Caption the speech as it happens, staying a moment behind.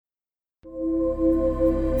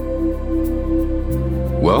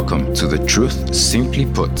Welcome to the Truth Simply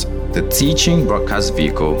Put, the teaching broadcast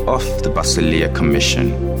vehicle of the Basileia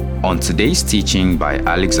Commission. On today's teaching by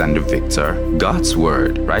Alexander Victor, God's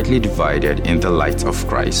Word rightly divided in the light of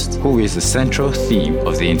Christ, who is the central theme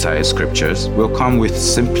of the entire scriptures, will come with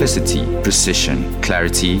simplicity, precision,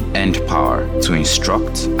 clarity, and power to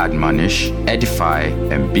instruct, admonish, edify,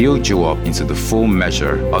 and build you up into the full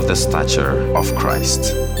measure of the stature of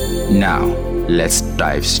Christ. Now, let's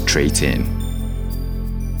dive straight in.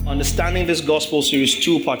 Understanding this Gospel Series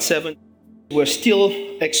 2, Part 7, we're still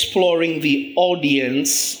exploring the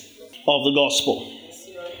audience of the Gospel.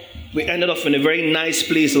 We ended off in a very nice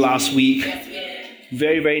place last week.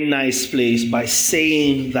 Very, very nice place by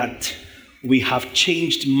saying that we have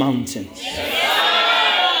changed mountains.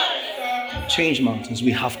 Changed mountains.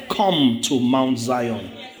 We have come to Mount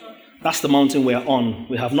Zion. That's the mountain we're on.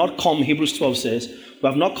 We have not come, Hebrews 12 says, we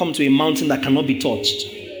have not come to a mountain that cannot be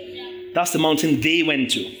touched. That's the mountain they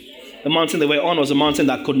went to. The mountain they were on was a mountain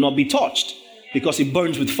that could not be touched because it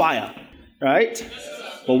burns with fire, right?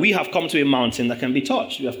 But we have come to a mountain that can be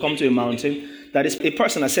touched. We have come to a mountain that is a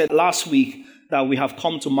person. I said last week that we have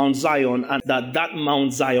come to Mount Zion and that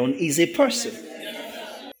Mount Zion is a person.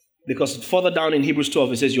 Because further down in Hebrews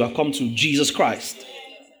 12 it says you have come to Jesus Christ,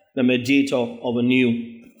 the mediator of a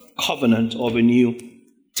new covenant, of a new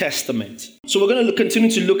Testament. So we're going to continue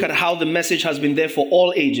to look at how the message has been there for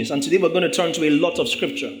all ages. And today we're going to turn to a lot of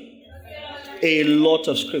scripture. A lot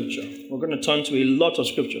of scripture. We're going to turn to a lot of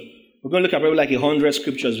scripture. We're going to look at probably like 100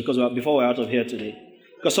 scriptures before we're out of here today.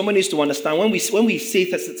 Because someone needs to understand when we say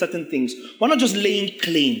certain things, we're not just laying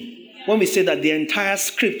claim. When we say that the entire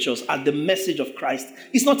scriptures are the message of Christ,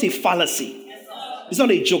 it's not a fallacy. It's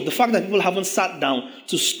not a joke. The fact that people haven't sat down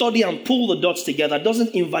to study and pull the dots together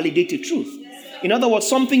doesn't invalidate the truth. In other words,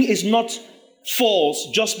 something is not false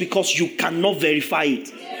just because you cannot verify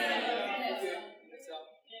it.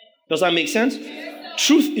 Does that make sense?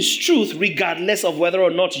 Truth is truth regardless of whether or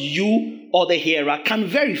not you or the hearer can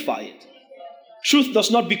verify it. Truth does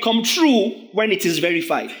not become true when it is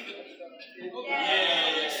verified.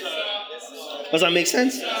 Does that make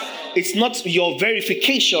sense? It's not your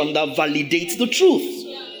verification that validates the truth.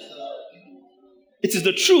 It is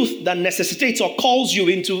the truth that necessitates or calls you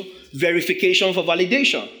into verification for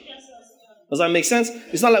validation. Does that make sense?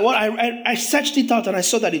 It's not like, well, I searched it out and I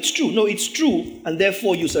saw that it's true. No, it's true, and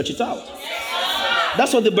therefore you search it out.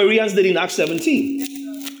 That's what the Bereans did in Acts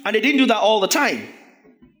 17. And they didn't do that all the time.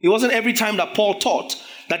 It wasn't every time that Paul taught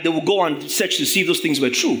that they would go and search to see if those things were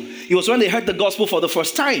true. It was when they heard the gospel for the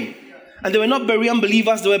first time. And they were not Berean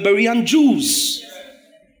believers, they were Berean Jews.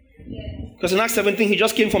 Because in Acts 17, he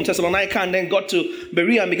just came from Thessalonica and then got to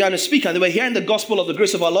Berea and began to speak. And they were hearing the gospel of the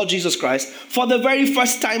grace of our Lord Jesus Christ for the very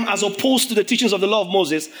first time, as opposed to the teachings of the law of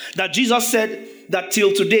Moses, that Jesus said that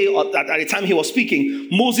till today, or at the time he was speaking,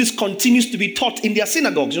 Moses continues to be taught in their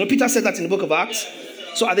synagogues. You know, Peter said that in the book of Acts.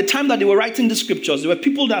 So at the time that they were writing the scriptures, there were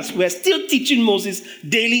people that were still teaching Moses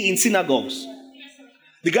daily in synagogues.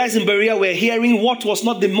 The guys in Berea were hearing what was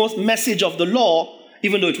not the most message of the law,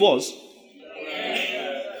 even though it was.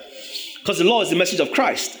 Because the law is the message of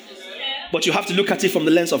Christ. But you have to look at it from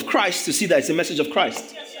the lens of Christ to see that it's a message of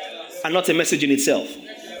Christ and not a message in itself.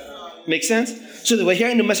 Make sense? So they were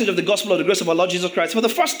hearing the message of the gospel of the grace of our Lord Jesus Christ for the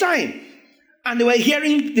first time. And they were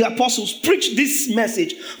hearing the apostles preach this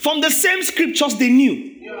message from the same scriptures they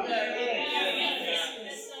knew.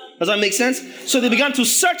 Does that make sense? So they began to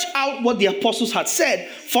search out what the apostles had said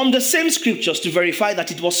from the same scriptures to verify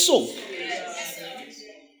that it was so.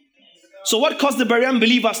 So what caused the Berean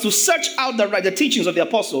believers to search out the teachings of the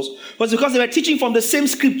apostles was because they were teaching from the same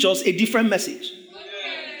scriptures a different message.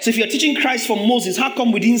 So if you're teaching Christ from Moses, how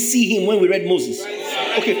come we didn't see him when we read Moses?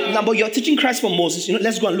 Okay, now but you're teaching Christ from Moses,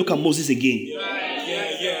 let's go and look at Moses again.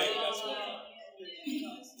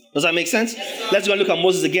 Does that make sense? Let's go and look at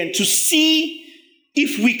Moses again to see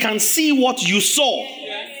if we can see what you saw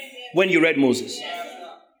when you read Moses.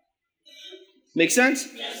 Make sense?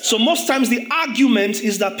 So most times the argument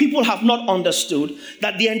is that people have not understood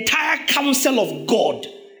that the entire counsel of God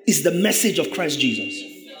is the message of Christ Jesus.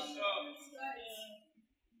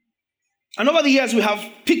 And over the years we have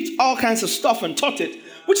picked all kinds of stuff and taught it,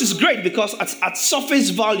 which is great because at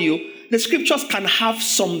surface value, the scriptures can have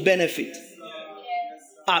some benefit.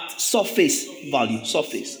 At surface value,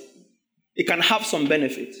 surface. It can have some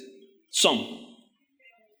benefit. Some.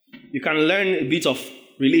 You can learn a bit of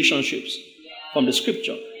relationships from the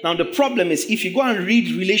scripture. Now the problem is if you go and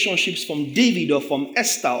read relationships from David or from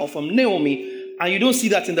Esther or from Naomi and you don't see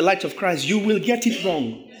that in the light of Christ, you will get it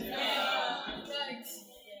wrong.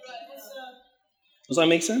 Does that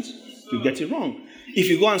make sense? You get it wrong. If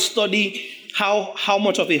you go and study how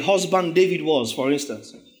much of a husband David was, for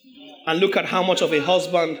instance, and look at how much of a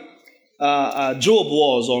husband Job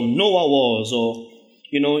was, or Noah was, or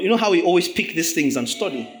you know how we always pick these things and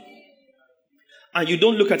study, and you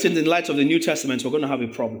don't look at it in the light of the New Testament, we're going to have a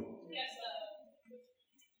problem.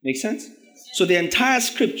 Make sense? So the entire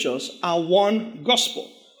scriptures are one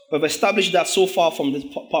gospel. We've established that so far from the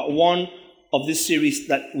part 1 of this series,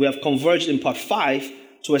 that we have converged in part 5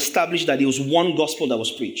 to establish that it was one gospel that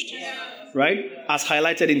was preached. Right? As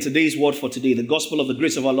highlighted in today's word for today, the gospel of the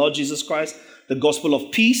grace of our Lord Jesus Christ, the gospel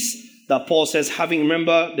of peace, that Paul says,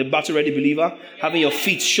 remember the battle-ready believer, having your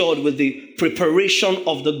feet shod with the preparation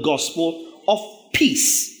of the gospel of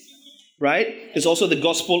peace. Right? It's also the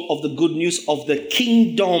gospel of the good news of the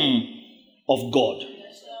kingdom of God.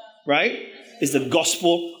 Right? It's the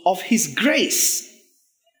gospel of his grace.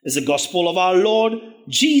 It's the gospel of our Lord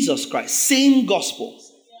Jesus Christ. Same gospel.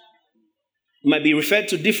 It might be referred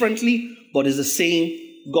to differently, but it's the same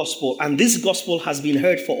gospel. And this gospel has been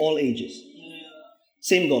heard for all ages.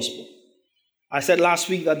 Same gospel. I said last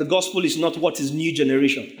week that the gospel is not what is new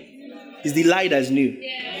generation. It's the lie that is new.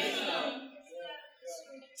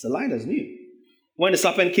 It's the lie that is new. When the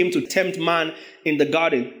serpent came to tempt man in the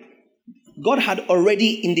garden, God had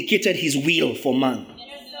already indicated his will for man.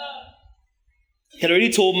 He had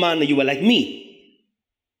already told man that you were like me.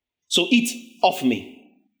 So eat of me.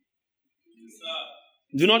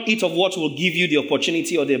 Do not eat of what will give you the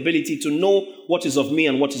opportunity or the ability to know what is of me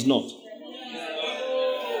and what is not.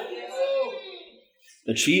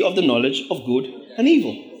 The tree of the knowledge of good and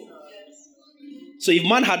evil. So if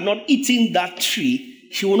man had not eaten that tree,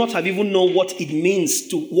 he would not have even known what it means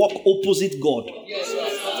to walk opposite God.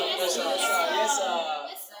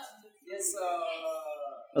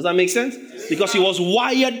 Does that make sense? Because he was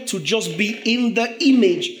wired to just be in the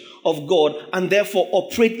image of God and therefore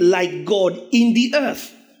operate like God in the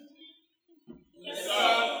earth.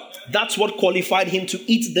 That's what qualified him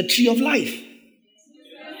to eat the tree of life.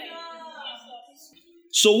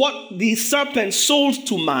 So what the serpent sold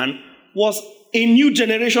to man was a new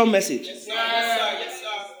generation message.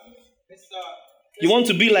 You want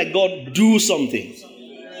to be like God, do something.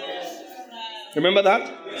 Remember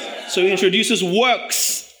that? So he introduces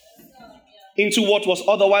works into what was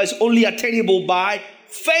otherwise only attainable by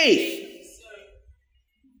faith.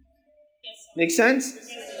 Make sense?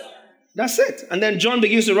 That's it. And then John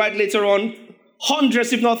begins to write later on,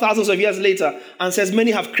 hundreds if not thousands of years later, and says,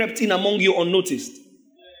 many have crept in among you unnoticed.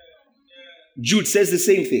 Jude says the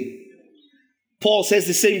same thing. Paul says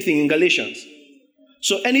the same thing in Galatians.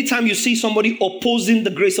 So anytime you see somebody opposing the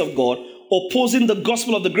grace of God, opposing the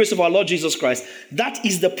gospel of the grace of our Lord Jesus Christ, that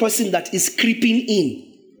is the person that is creeping in.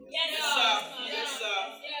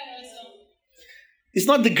 It's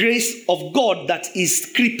not the grace of God that is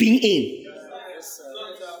creeping in.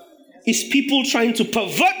 It's people trying to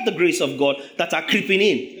pervert the grace of God that are creeping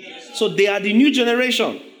in. So they are the new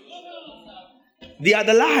generation. They are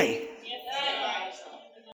the lie.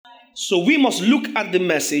 So we must look at the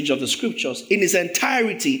message of the scriptures in its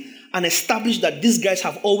entirety and establish that these guys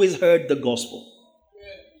have always heard the gospel.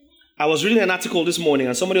 I was reading an article this morning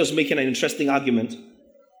and somebody was making an interesting argument.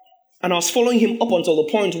 And I was following him up until the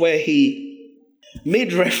point where he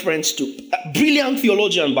made reference to a brilliant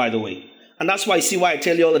theologian, by the way. And that's why I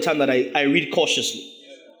tell you all the time that I read cautiously.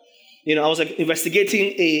 I was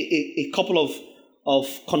investigating a couple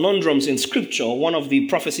of conundrums in scripture, one of the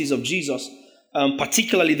prophecies of Jesus,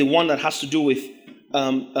 particularly the one that has to do with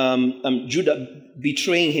Judah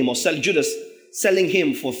betraying him, or Judas selling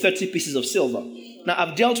him for 30 pieces of silver. Now,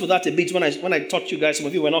 I've dealt with that a bit when I taught you guys. Some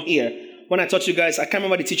of you were not here. When I taught you guys, I can't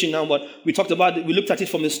remember the teaching now, but we looked at it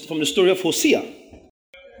from the story of Hosea.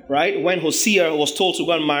 Right? When Hosea was told to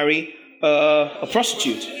go and marry a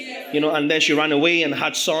prostitute, and then she ran away and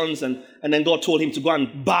had sons, and then God told him to go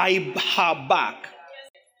and buy her back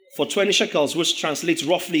for 20 shekels, which translates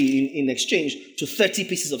roughly in exchange to 30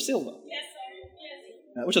 pieces of silver.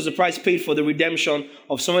 Which was the price paid for the redemption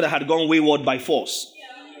of someone that had gone wayward by force.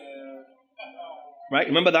 Right?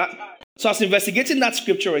 Remember that? So I was investigating that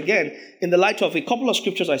scripture again in the light of a couple of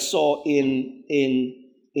scriptures I saw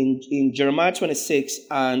in Jeremiah 26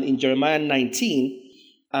 and in Jeremiah 19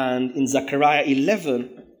 and in Zechariah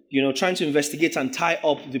 11, trying to investigate and tie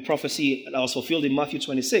up the prophecy that was fulfilled in Matthew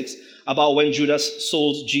 26 about when Judas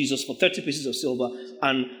sold Jesus for 30 pieces of silver,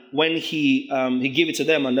 and when he gave it to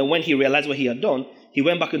them, and then when he realized what he had done, he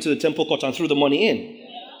went back into the temple court and threw the money in.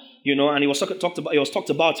 And he was talked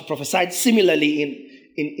about, prophesied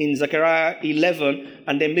similarly in Zechariah 11,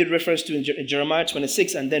 and then made reference to in Jeremiah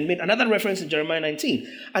 26, and then made another reference in Jeremiah 19.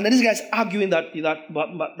 And then this guy's arguing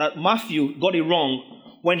that Matthew got it wrong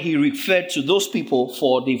when he referred to those people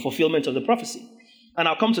for the fulfillment of the prophecy. And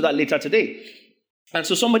I'll come to that later today. And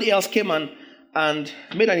so somebody else came and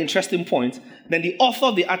made an interesting point. Then the author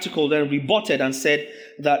of the article then rebutted and said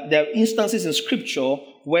that there are instances in Scripture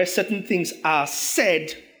where certain things are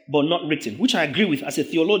said but not written, which I agree with as a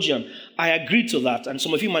theologian. I agree to that. And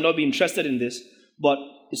some of you might not be interested in this, but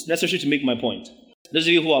it's necessary to make my point. Those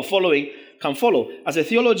of you who are following can follow. As a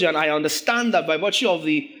theologian, I understand that by virtue of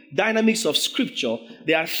the dynamics of Scripture,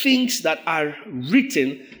 there are things that are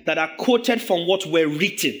written that are quoted from what were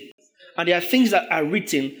written. And there are things that are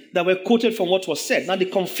written that were quoted from what was said. Now, the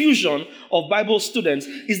confusion of Bible students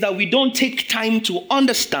is that we don't take time to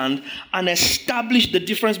understand and establish the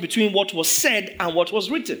difference between what was said and what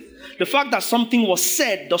was written. The fact that something was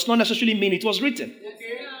said does not necessarily mean it was written.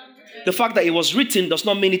 The fact that it was written does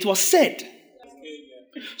not mean it was said.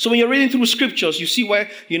 So when you're reading through scriptures, you see where,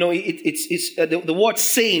 it's the word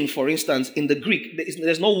saying, for instance, in the Greek,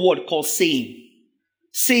 there's no word called saying.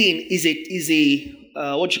 Saying is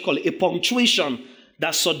a punctuation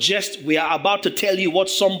that suggests we are about to tell you what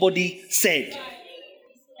somebody said.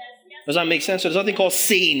 Does that make sense? So there's nothing called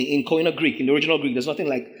saying in Koine Greek, in the original Greek. There's nothing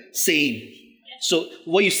like saying. So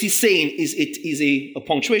what you see saying is it is a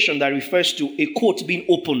punctuation that refers to a quote being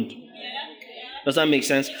opened. Does that make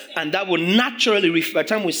sense? And that will naturally refer, by the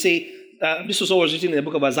time we say, this was always written in the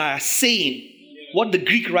book of Isaiah, saying, what the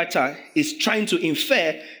Greek writer is trying to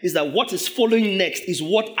infer is that what is following next is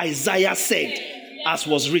what Isaiah said as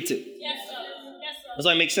was written. Does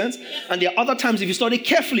that make sense? And there are other times, if you study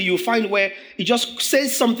carefully, you'll find where it just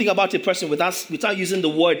says something about a person without using the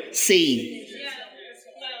word saying.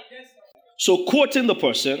 So quoting the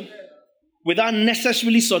person without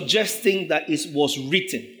necessarily suggesting that it was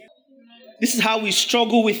written. This is how we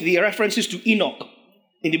struggle with the references to Enoch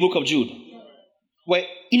in the book of Jude, where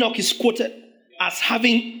Enoch is quoted as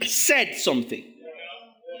having said something.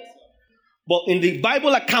 But in the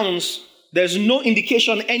Bible accounts, there's no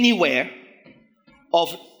indication anywhere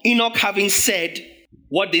of Enoch having said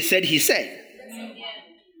what they said he said.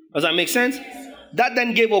 Does that make sense? That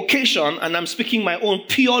then gave occasion, and I'm speaking my own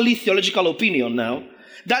purely theological opinion now,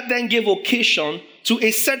 that then gave occasion to a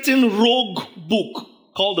certain rogue book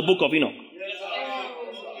called the Book of Enoch.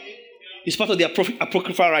 It's part of the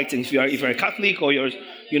apocryphal writings. If you're a Catholic or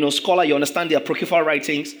you're scholar, you understand the apocryphal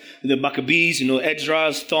writings, the Maccabees,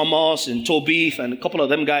 Esdras, Thomas, and Tobit, and a couple of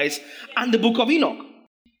them guys, and the Book of Enoch.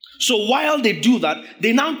 So while they do that,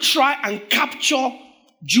 they now try and capture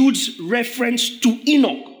Jude's reference to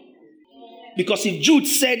Enoch. Because if Jude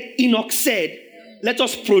said, Enoch said, let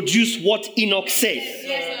us produce what Enoch said.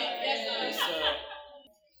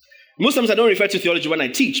 Most times I don't refer to theology when I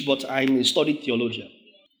teach, but I'm a studied theologian.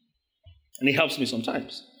 And it helps me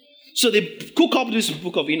sometimes. So they cook up this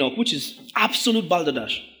Book of Enoch, which is absolute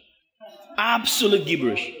balderdash. Absolute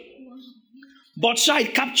gibberish. But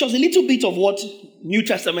it captures a little bit of what New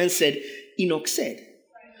Testament said Enoch said.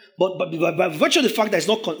 But by virtue of the fact that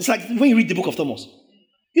it's like when you read the book of Thomas.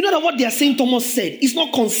 You know that what they are saying Thomas said is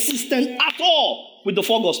not consistent at all with the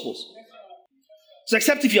four Gospels. So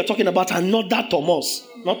except if you're talking about another Thomas,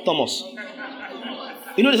 not Thomas.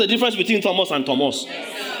 There's a difference between Thomas and Thomas.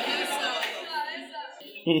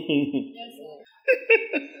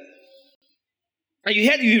 And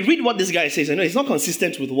you read what this guy says, it's not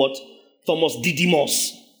consistent with what Thomas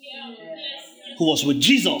Didymus, who was with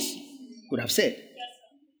Jesus, would have said.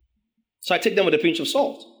 So I take them with a pinch of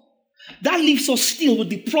salt. That leaves us still with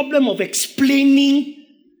the problem of explaining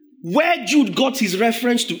where Jude got his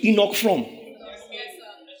reference to Enoch from.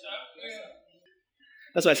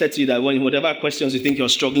 That's why I said to you that whatever questions you think you're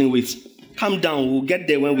struggling with, calm down. We'll get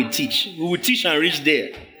there when we teach. We will teach and reach there.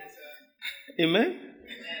 Amen?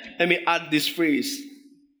 Let me add this phrase.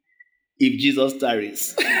 If Jesus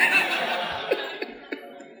tarries.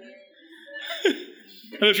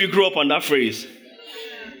 If you grew up on that phrase,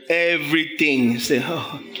 everything, say,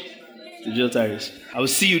 if Jesus tarries. I will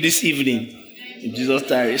see you this evening. If Jesus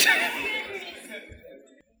tarries.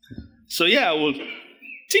 So I will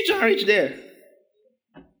teach and reach there.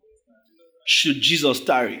 Should Jesus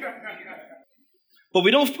tarry? But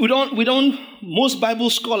we don't, most Bible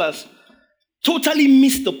scholars totally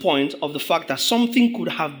miss the point of the fact that something could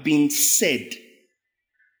have been said.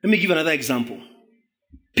 Let me give another example.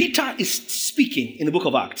 Peter is speaking in the book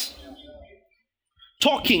of Acts,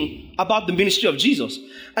 talking about the ministry of Jesus.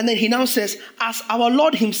 And then he now says, as our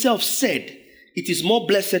Lord himself said, it is more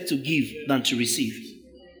blessed to give than to receive.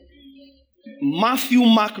 Matthew,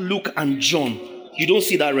 Mark, Luke, and John. You don't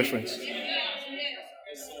see that reference.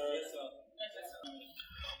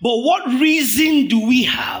 But what reason do we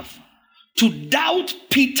have to doubt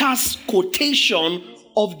Peter's quotation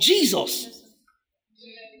of Jesus?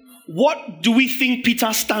 What do we think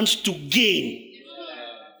Peter stands to gain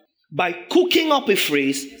by cooking up a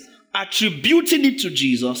phrase, attributing it to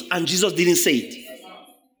Jesus, and Jesus didn't say it?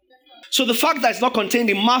 So the fact that it's not contained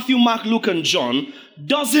in Matthew, Mark, Luke, and John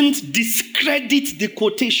doesn't discredit the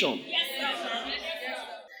quotation.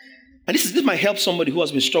 And this might help somebody who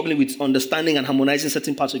has been struggling with understanding and harmonizing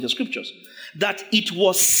certain parts of the scriptures. That it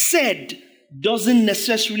was said doesn't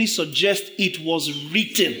necessarily suggest it was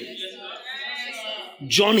written.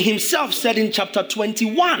 John himself said in chapter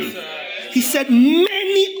 21, he said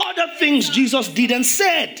many other things Jesus did and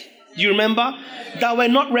said. Do you remember? That were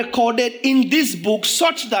not recorded in this book,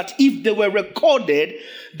 such that if they were recorded,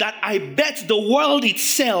 that I bet the world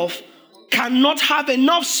itself cannot have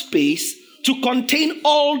enough space to contain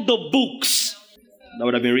all the books that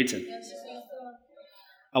would have been written.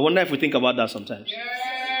 I wonder if we think about that sometimes.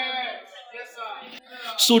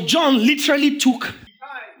 So John literally took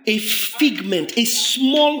a figment, a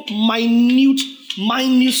small,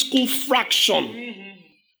 minuscule fraction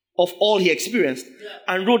of all he experienced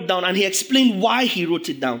and wrote down, and he explained why he wrote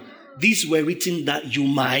it down. These were written that you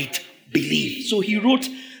might believe. So he wrote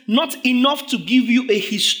not enough to give you a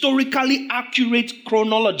historically accurate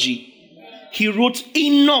chronology. He wrote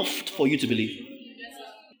enough for you to believe.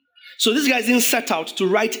 So this guy didn't set out to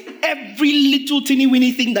write every little teeny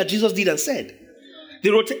weeny thing that Jesus did and said. They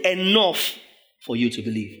wrote enough for you to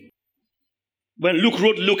believe. When Luke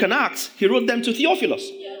wrote Luke and Acts, he wrote them to Theophilus.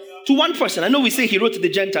 To one person. I know we say he wrote to the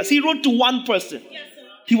Gentiles. He wrote to one person.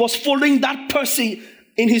 He was following that person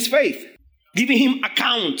in his faith, giving him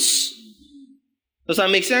accounts. Does that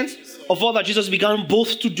make sense? Of all that Jesus began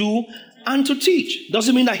both to do and to teach.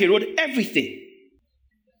 Doesn't mean that he wrote everything.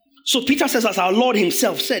 So Peter says, as our Lord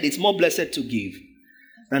himself said, it's more blessed to give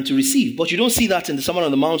than to receive. But you don't see that in the Sermon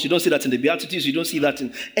on the Mount. You don't see that in the Beatitudes. You don't see that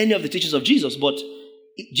in any of the teachings of Jesus. But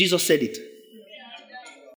Jesus said it.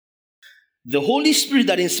 The Holy Spirit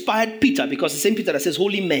that inspired Peter, because the same Peter that says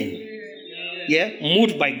holy men,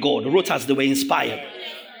 moved by God, wrote as they were inspired.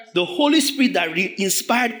 The Holy Spirit that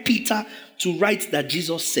inspired Peter to write that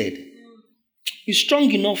Jesus said is strong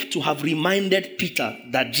enough to have reminded Peter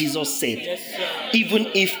that Jesus said, even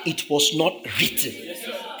if it was not written.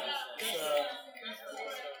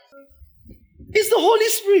 It's the Holy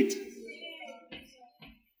Spirit.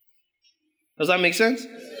 Does that make sense?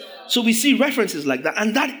 So we see references like that,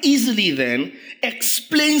 and that easily then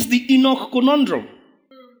explains the Enoch conundrum.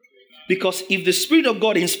 Because if the Spirit of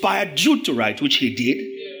God inspired Jude to write, which he did,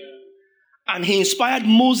 and he inspired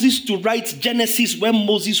Moses to write Genesis when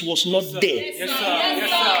Moses was not there. Yes, sir. Yes,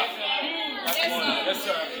 sir. Yes,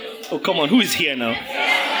 sir. Oh, come on, who is here now?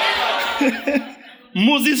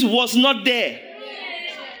 Moses was not there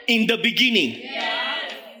in the beginning,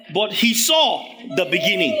 but he saw the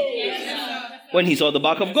beginning when he saw the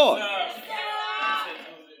back of God.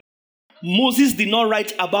 Moses did not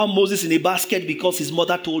write about Moses in a basket because his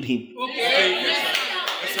mother told him.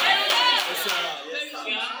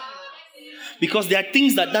 Because there are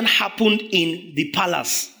things that then happened in the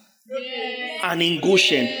palace and in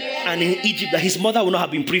Goshen and in Egypt that his mother would not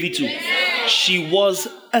have been privy to. She was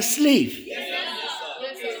a slave.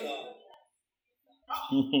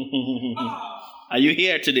 Are you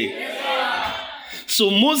here today?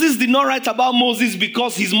 So Moses did not write about Moses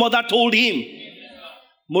because his mother told him.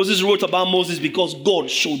 Moses wrote about Moses because God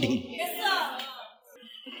showed him.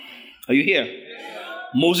 Are you here?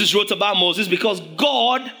 Moses wrote about Moses because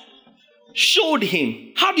God showed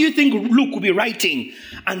him. How do you think Luke would be writing?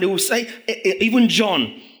 And they will say, even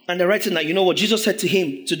John, and they're writing that, you know what, Jesus said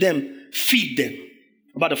to them, feed them,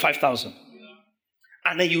 about the 5,000.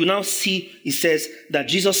 And then you now see, it says that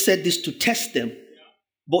Jesus said this to test them,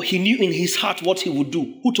 but he knew in his heart what he would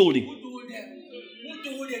do. Who told him?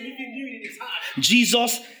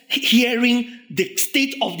 Jesus, hearing the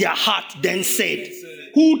state of their heart, then said,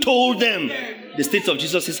 who told them the state of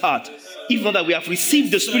Jesus' heart? If not that we have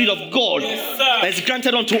received the Spirit of God that is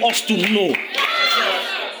granted unto us to know.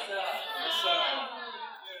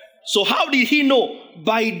 So how did he know?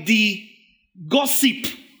 By the gossip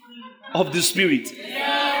of the Spirit.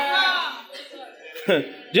 Do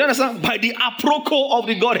you understand? By the aproko of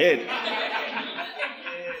the Godhead.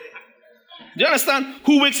 Do you understand?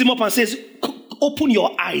 Who wakes him up and says, open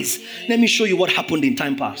your eyes. Let me show you what happened in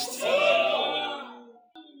time past.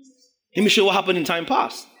 Let me show you what happened in time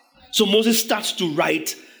past. So Moses starts to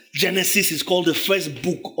write. Genesis is called the first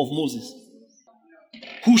book of Moses.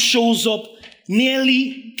 Who shows up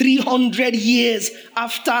nearly 300 years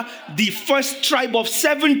after the first tribe of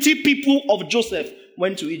 70 people of Joseph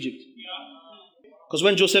went to Egypt. Because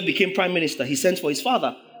when Joseph became prime minister, he sent for his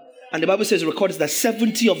father. And the Bible says, it records that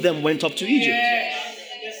 70 of them went up to Egypt.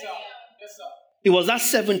 It was that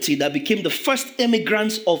 70 that became the first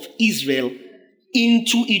immigrants of Israel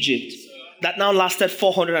into Egypt that now lasted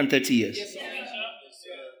 430 years.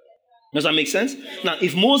 Does that make sense? Now,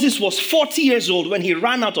 if Moses was 40 years old when he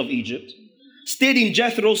ran out of Egypt, stayed in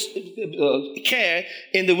Jethro's care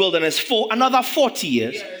in the wilderness for another 40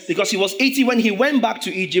 years, because he was 80 when he went back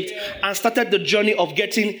to Egypt and started the journey of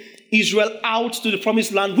getting Israel out to the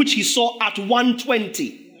promised land, which he saw at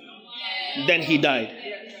 120. Then he died.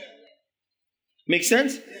 Make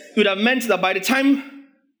sense? It would have meant that by the time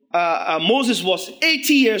Moses was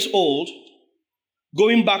 80 years old,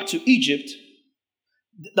 going back to Egypt,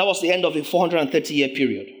 that was the end of a 430-year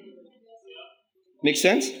period. Make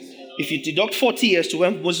sense? If you deduct 40 years to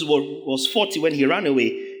when Moses was 40 when he ran away,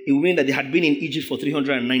 it would mean that they had been in Egypt for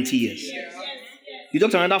 390 years.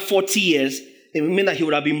 Deduct another 40 years, it would mean that he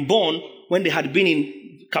would have been born when they had been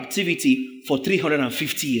in captivity for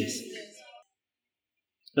 350 years.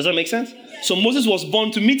 Does that make sense? So Moses was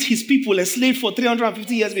born to meet his people enslaved for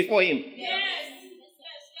 350 years before him.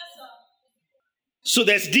 So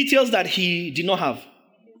there's details that he did not have.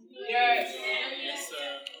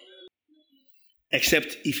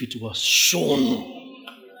 Except if it was shown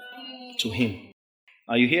to him.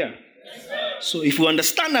 Are you here? So if we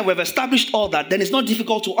understand that we've established all that, then it's not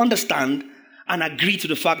difficult to understand and agree to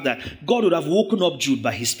the fact that God would have woken up Jude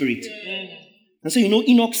by his spirit. And so,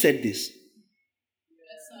 Enoch said this.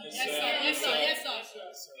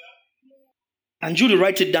 And Jude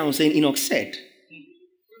writes it down saying, Enoch said,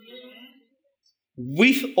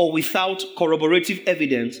 with or without corroborative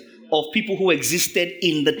evidence of people who existed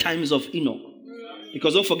in the times of Enoch.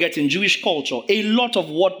 Because don't forget, in Jewish culture, a lot of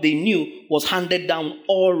what they knew was handed down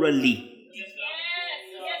orally.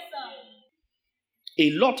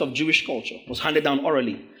 A lot of Jewish culture was handed down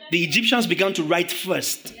orally. The Egyptians began to write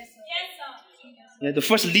first. The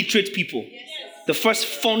first literate people, the first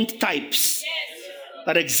font types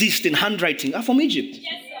that exist in handwriting are from Egypt.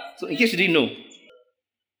 So in case you didn't know,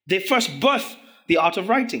 they first birthed the art of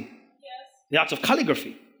writing, the art of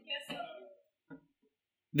calligraphy,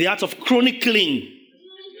 the art of chronicling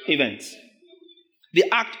events, the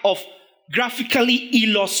act of graphically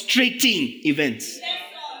illustrating events.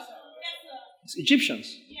 It's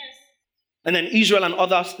Egyptians. And then Israel and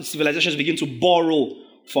other civilizations begin to borrow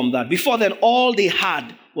from that. Before then, all they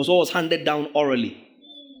had was what was handed down orally.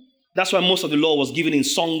 That's why most of the law was given in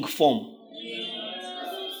song form.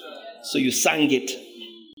 So you sang it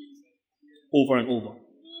over and over.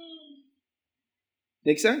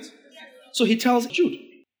 Make sense? So he tells Jude,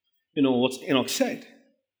 what Enoch said.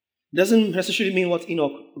 Doesn't necessarily mean what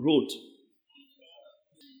Enoch wrote.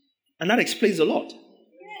 And that explains a lot.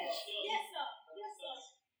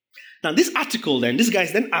 Now this article then, this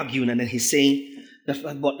guy's then arguing and then he's saying,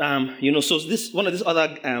 so this one of these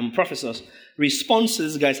other professors responds to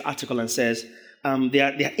this guy's article and says, there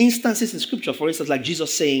are instances in scripture, for instance, like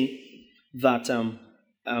Jesus saying that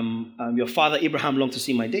your father Abraham longed to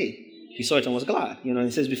see my day. He saw it and was glad.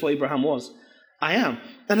 He says, before Abraham was, I am.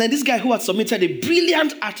 And then this guy who had submitted a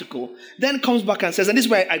brilliant article then comes back and says, and this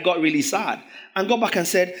is where I got really sad, and got back and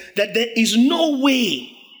said that there is no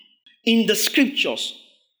way in the scriptures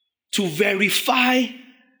to verify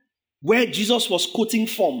where Jesus was quoting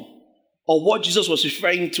from or what Jesus was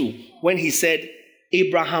referring to when he said,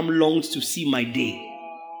 Abraham longed to see my day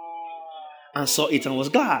and saw it and was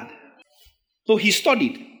glad. So he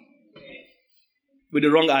studied with the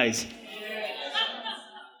wrong eyes.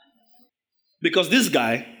 Because this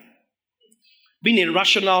guy, being a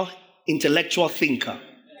rational, intellectual thinker,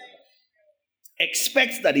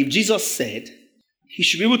 expects that if Jesus said, he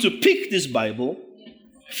should be able to pick this Bible,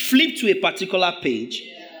 flip to a particular page,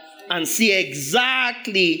 and see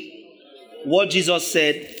exactly what Jesus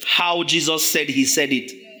said, how Jesus said he said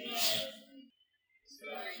it.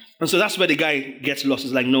 And so that's where the guy gets lost.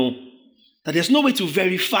 It's like, no, that there's no way to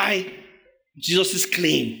verify Jesus'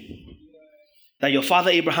 claim that your father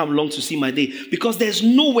Abraham longed to see my day, because there's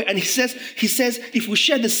no way. And he says, if we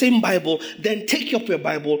share the same Bible, then take up your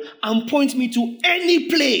Bible and point me to any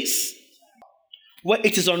place where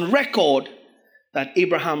it is on record that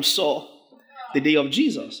Abraham saw the day of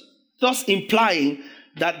Jesus. Thus implying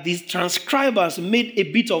that these transcribers made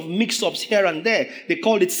a bit of mix-ups here and there. They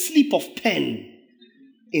called it slip of pen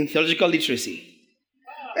in theological literacy.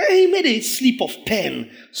 He made a slip of pen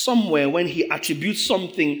somewhere when he attributes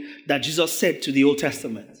something that Jesus said to the Old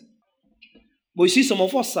Testament. But you see, some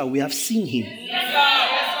of us, we have seen him.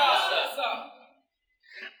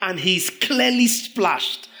 And he's clearly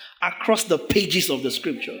splashed across the pages of the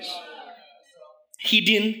scriptures,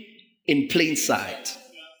 hidden in plain sight.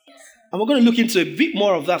 And we're going to look into a bit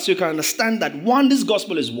more of that so you can understand that, one, this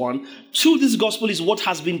gospel is one. Two, this gospel is what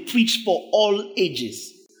has been preached for all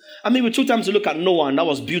ages. I mean, we took time to look at Noah, and that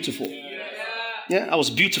was beautiful. Yeah, that was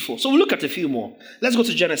beautiful. So we'll look at a few more. Let's go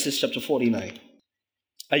to Genesis chapter 49.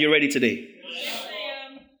 Are you ready today?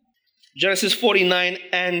 Genesis 49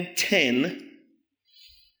 and 10.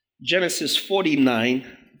 Genesis 49,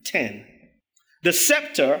 10. The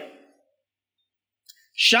scepter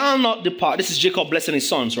shall not depart. This is Jacob blessing his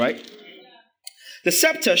sons, right? The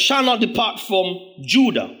scepter shall not depart from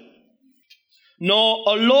Judah, nor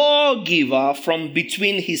a lawgiver from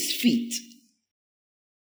between his feet,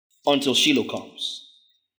 until Shiloh comes.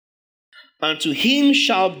 And to him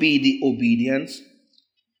shall be the obedience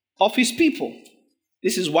of his people.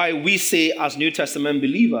 This is why we say as New Testament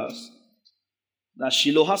believers that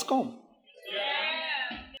Shiloh has come.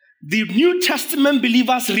 Yeah. The New Testament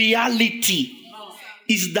believers' reality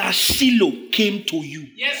is that Shiloh came to you.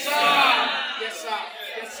 Yes, sir. Yes, sir.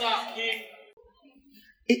 Yes, sir.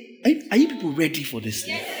 Are you people ready for this?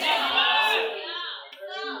 Yes, sir.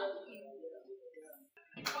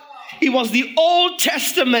 It was the Old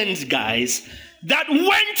Testament guys that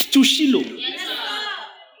went to Shiloh. Yes, sir.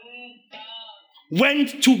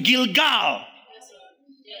 Went to Gilgal. Yes,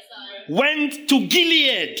 sir. Went to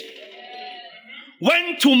Gilead.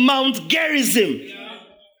 Went to Mount Gerizim.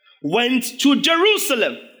 Went to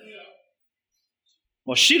Jerusalem.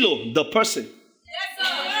 Or Shiloh, the person. Yes,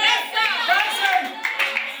 sir. Yes, sir.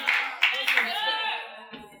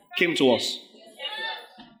 Came to us.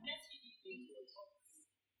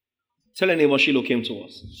 Tell your neighbor, Shiloh came to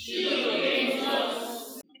us.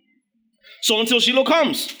 So until Shiloh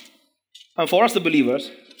comes, and for us the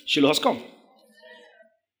believers, Shiloh has come.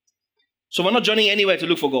 So we're not journeying anywhere to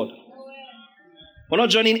look for God. We're not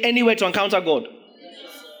journeying anywhere to encounter God.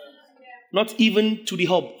 Not even to the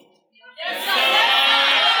hub.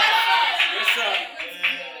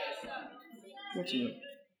 Yes, sir.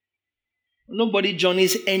 Nobody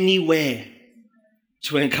journeys anywhere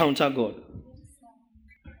to encounter God.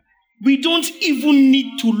 We don't even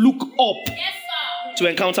need to look up to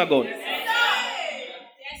encounter God. Yes, sir.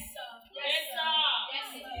 Yes, sir.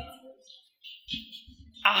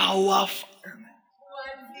 Our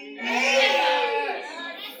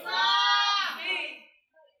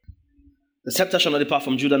the scepter shall not depart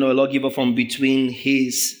from Judah, nor a lawgiver from between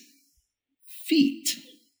his feet.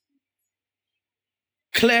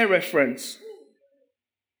 Clear reference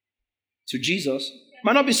to Jesus.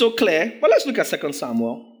 Might not be so clear, but let's look at 2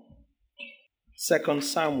 Samuel. 2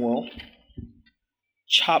 Samuel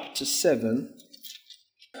chapter 7,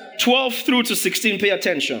 12 through to 16. Pay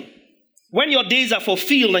attention. When your days are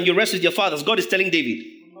fulfilled and you rest with your fathers, God is telling David,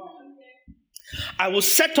 I will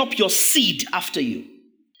set up your seed after you,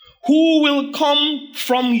 who will come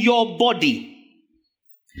from your body,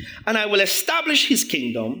 and I will establish his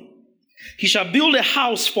kingdom. He shall build a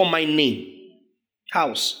house for my name.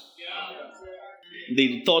 House.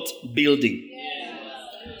 They thought building.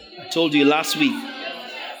 I told you last week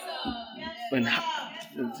when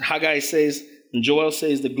Haggai says, and Joel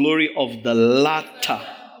says, the glory of the latter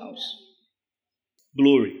house.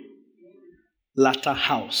 Glory. Latter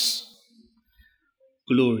house.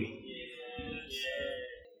 Glory.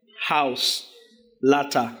 House.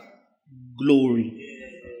 Latter. Glory.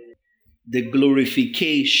 The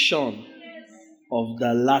glorification of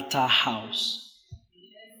the latter house.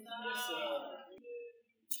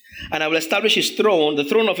 And I will establish his throne, the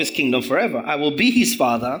throne of his kingdom forever. I will be his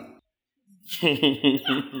father,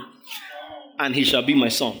 and he shall be my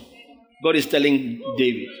son. God is telling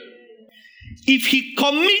David, if he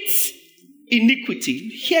commits iniquity,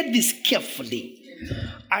 hear this carefully,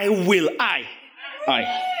 I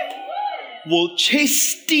will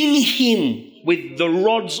chasten him with the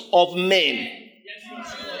rods of men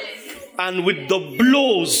and with the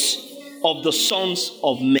blows of the sons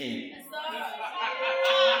of men.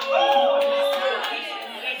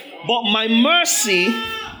 But my mercy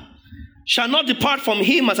shall not depart from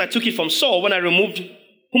him as I took it from Saul whom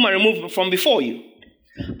I removed from before you.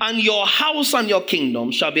 And your house and your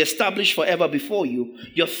kingdom shall be established forever before you.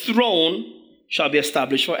 Your throne shall be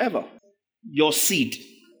established forever. Your seed.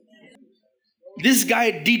 This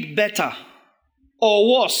guy did better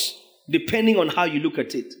or worse, depending on how you look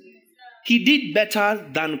at it. He did better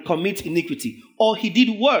than commit iniquity, or he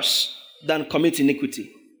did worse than commit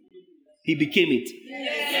iniquity. He became it.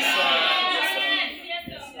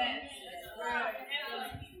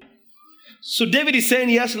 So David is saying,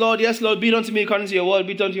 yes, Lord, be it unto me according to your word,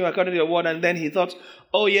 be it unto you according to your word. And then he thought,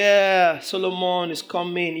 oh yeah, Solomon is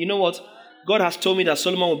coming. You know what? God has told me that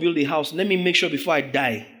Solomon will build a house. Let me make sure before I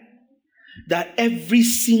die that every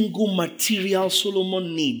single material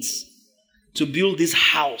Solomon needs to build this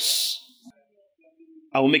house,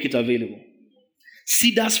 I will make it available.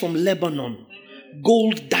 Cedars from Lebanon,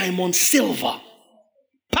 gold, diamond, silver,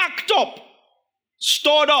 packed up,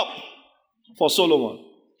 stored up for Solomon.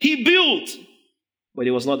 He built, but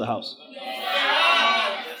it was not the house.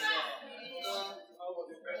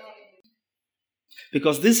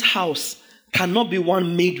 Because this house cannot be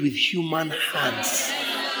one made with human hands.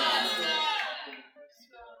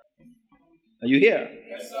 Are you here?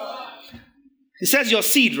 It says your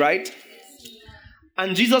seed, right?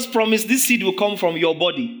 And Jesus promised this seed will come from your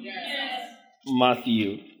body.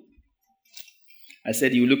 Matthew. I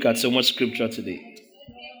said you look at so much scripture today.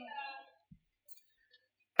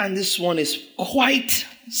 And this one is quite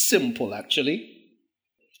simple, actually.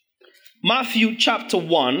 Matthew chapter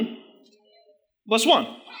 1, verse 1.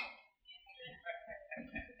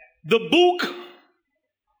 The book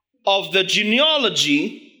of the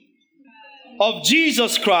genealogy of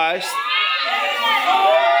Jesus Christ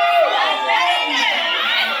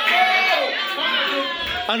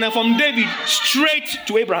and then from David straight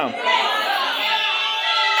to Abraham.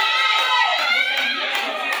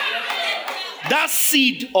 That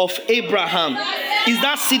seed of Abraham is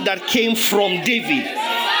that seed that came from David.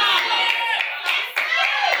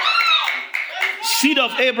 Seed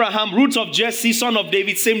of Abraham, roots of Jesse, son of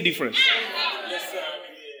David, same difference.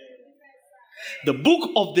 The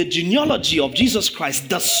book of the genealogy of Jesus Christ,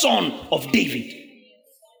 the son of David,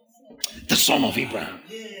 the son of Abraham.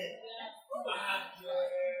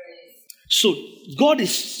 So God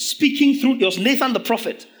is speaking through, it was Nathan the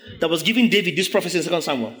prophet that was giving David this prophecy in 2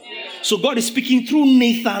 Samuel. So God is speaking through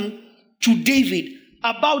Nathan to David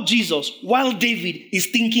about Jesus while David is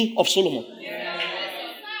thinking of Solomon.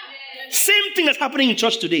 Same thing that's happening in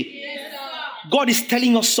church today. God is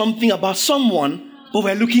telling us something about someone, but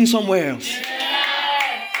we're looking somewhere else.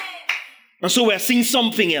 And so we're seeing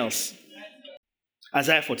something else.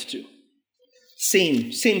 Isaiah 42.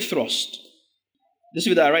 Same thrust. Those of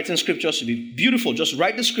you that are writing scripture should be beautiful. Just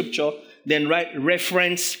write the scripture, then write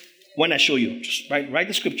reference when I show you. Just write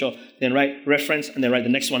the scripture, then write reference, and then write the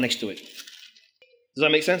next one next to it. Does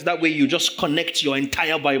that make sense? That way you just connect your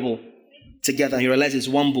entire Bible together and you realize it's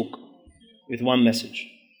one book with one message.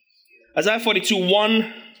 Isaiah 42,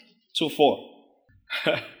 1 to 4.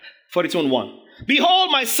 42 and 1.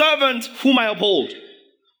 Behold my servant whom I uphold,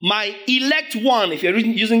 my elect one. If you're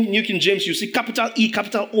using New King James, you see capital E,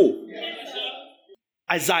 capital O.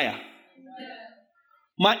 Isaiah.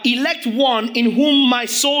 My elect one in whom my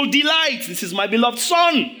soul delights. This is my beloved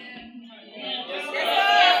son.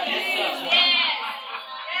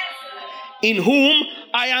 In whom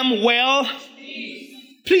I am well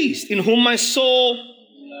pleased. In whom my soul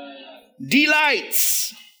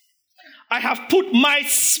delights. I have put my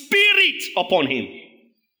spirit upon him.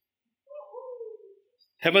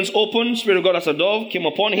 Heavens opened, Spirit of God as a dove came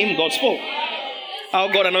upon him, God spoke.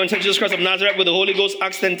 Our God anointed Jesus Christ of Nazareth with the Holy Ghost,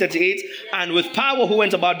 Acts 10:38, and with power who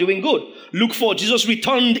went about doing good. Look for Jesus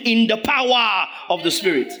returned in the power of the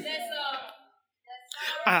Spirit.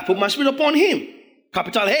 I have put my spirit upon him.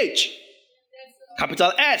 Capital H.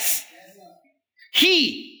 Capital S.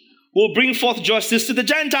 He will bring forth justice to the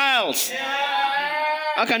Gentiles.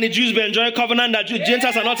 How can the Jews be enjoying a covenant that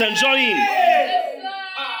Gentiles are not enjoying?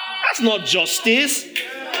 That's not justice.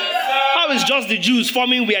 How is just the Jews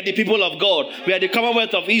forming we are the people of God? We are the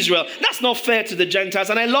Commonwealth of Israel. That's not fair to the Gentiles.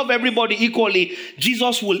 And I love everybody equally.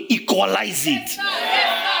 Jesus will equalize it.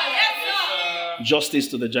 Justice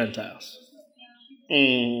to the Gentiles.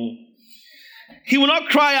 He will not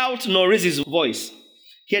cry out nor raise his voice.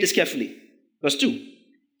 Hear this carefully. Verse 2.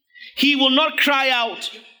 He will not cry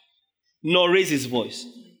out nor raise his voice.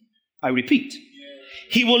 I repeat.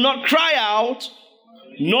 He will not cry out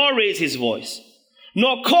nor raise his voice,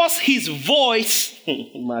 nor cause his voice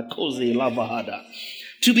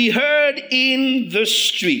to be heard in the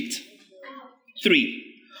street. 3.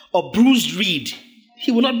 A bruised reed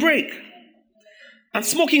he will not break, and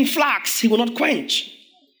smoking flax he will not quench.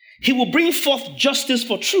 He will bring forth justice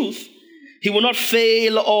for truth. He will not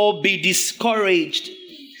fail or be discouraged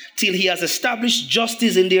till he has established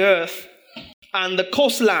justice in the earth, and the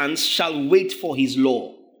coastlands shall wait for his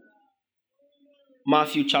law.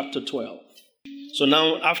 Matthew chapter 12. So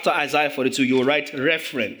now after Isaiah 42, you will write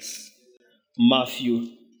reference. Matthew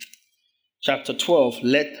chapter 12.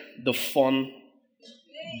 Let the fun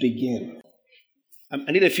begin.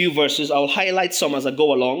 I need a few verses. I'll highlight some as I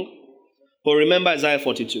go along. But remember Isaiah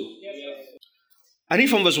 42. I read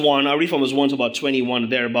from verse 1. I'll read from verse 1 to about 21,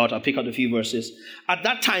 thereabout. I'll pick out a few verses. At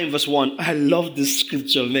that time, verse 1, I love this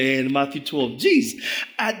scripture, man. Matthew 12. Jeez.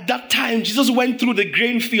 At that time, Jesus went through the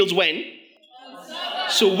grain fields when?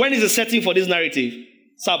 So when is the setting for this narrative?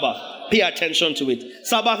 Sabbath. Pay attention to it.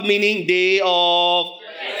 Sabbath meaning day of...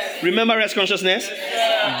 Remember rest consciousness?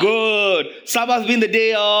 Good. Sabbath being the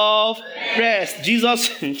day of rest. Jesus,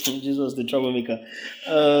 Jesus the troublemaker.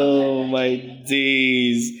 Oh my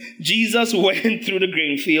days. Jesus went through the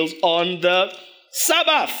grain fields on the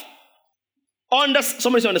Sabbath.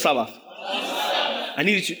 Somebody say on the Sabbath. I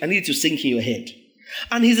need it to sink in your head.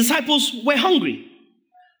 And his disciples were hungry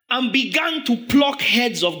and began to pluck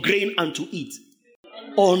heads of grain and to eat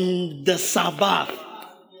on the Sabbath.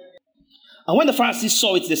 And when the Pharisees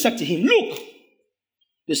saw it, they said to him, look,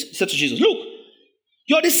 they said to Jesus, look,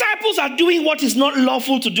 your disciples are doing what is not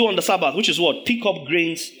lawful to do on the Sabbath, which is what? Pick up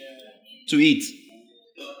grains to eat.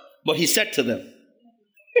 But he said to them,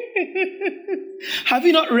 have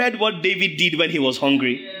you not read what David did when he was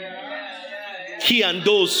hungry? He and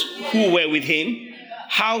those who were with him,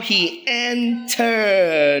 how he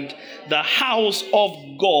entered the house of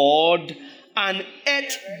God and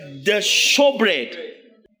ate the showbread.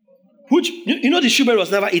 Which, you know, the showbread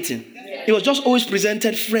was never eaten. It was just always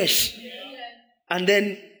presented fresh. And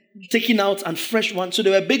then taken out and fresh one. So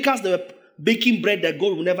there were bakers, they were baking bread that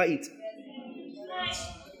God will never eat.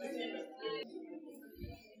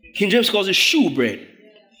 King James calls it showbread.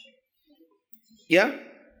 Yeah?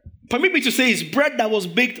 Permit me to say it's bread that was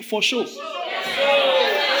baked for show.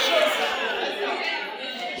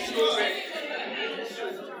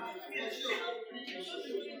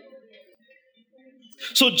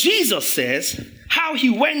 So Jesus says how he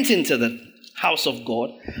went into the house of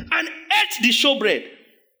God and ate the showbread,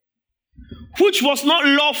 which was not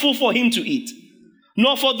lawful for him to eat,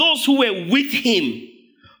 nor for those who were with him,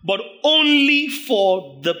 but only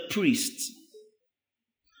for the priests.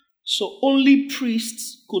 So only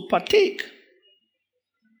priests could partake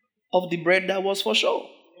of the bread that was for show.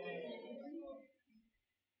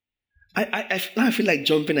 I feel like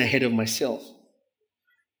jumping ahead of myself.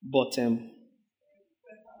 But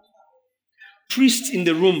priests in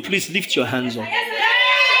the room, please lift your hands up.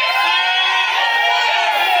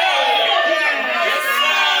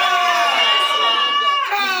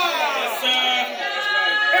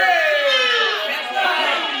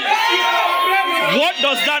 What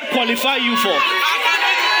does that qualify you for?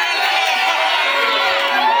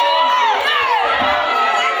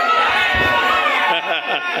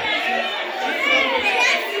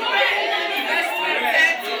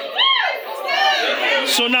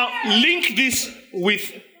 So now link this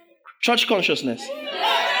with church consciousness.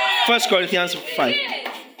 1 Corinthians 5.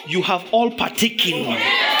 You have all partaken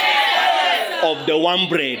of the one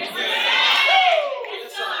bread.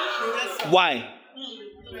 Why?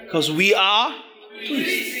 Because we are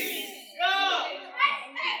priests.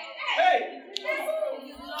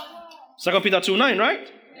 2 Peter 2:9,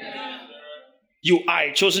 right? You are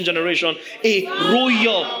a chosen generation, a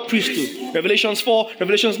royal priesthood. Revelations 4,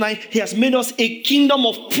 Revelations 9. He has made us a kingdom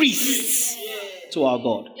of priests to our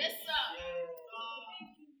God.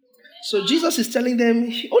 So Jesus is telling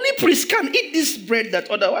them, only priests can eat this bread that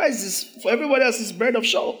otherwise is for everybody else is bread of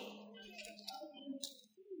show.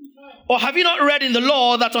 Or have you not read in the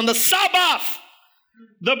law that on the Sabbath,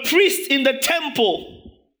 the priests in the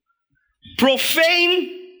temple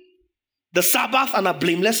profane the Sabbath and are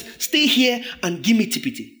blameless? Stay here and give me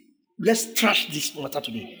TPT. Let's trash this matter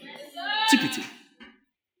today. TPT.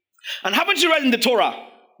 And haven't you read in the Torah,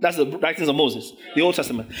 that's the writings of Moses, the Old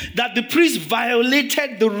Testament, that the priests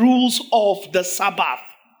violated the rules of the Sabbath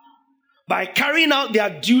by carrying out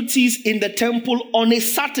their duties in the temple on a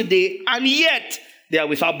Saturday, and yet they are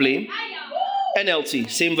without blame? NLT,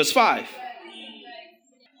 same verse 5.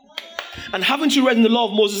 And haven't you read in the law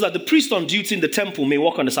of Moses that the priest on duty in the temple may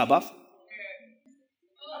walk on the Sabbath?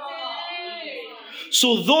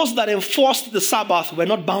 So those that enforced the Sabbath were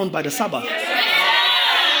not bound by the Sabbath.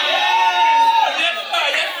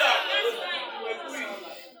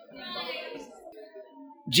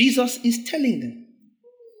 Jesus is telling them.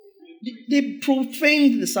 They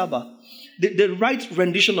profaned the Sabbath. The right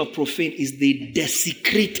rendition of profane is they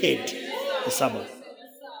desecrated the Sabbath.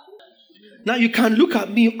 Now you can look at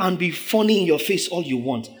me and be funny in your face all you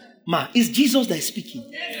want. Ma, it's Jesus that is speaking.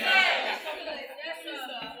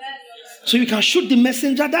 So you can shoot the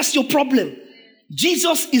messenger. That's your problem.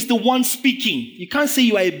 Jesus is the one speaking. You can't say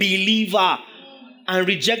you are a believer and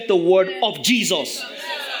reject the word of Jesus.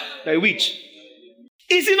 By which?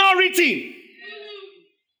 Is it not written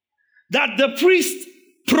that the priest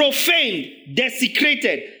profaned,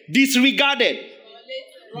 desecrated, disregarded,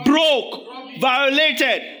 broke,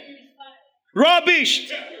 violated,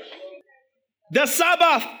 rubbished the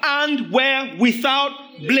Sabbath and were without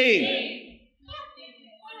blame?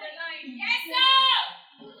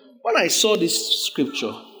 When I saw this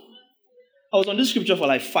scripture, I was on this scripture for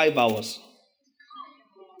like 5 hours.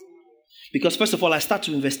 Because first of all, I start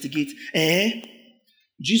to investigate.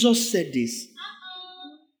 Jesus said this.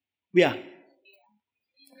 Yeah.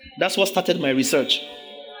 That's what started my research.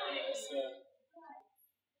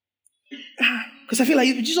 Because I feel like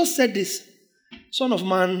if Jesus said this, Son of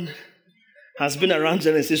Man has been around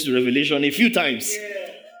Genesis to Revelation a few times.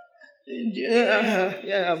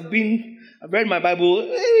 I've read my Bible.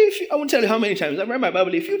 I won't tell you how many times. I've read my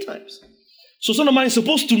Bible a few times. So Son of Man is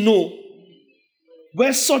supposed to know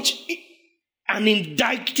where such an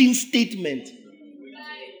indicting statement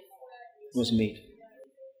was made.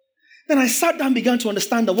 Then I sat down and began to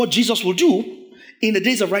understand that what Jesus will do in the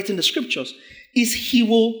days of writing the scriptures is he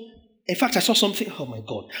will, in fact, I saw something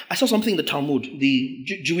in the Talmud, the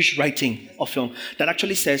Jewish writing of film, that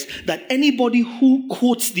actually says that anybody who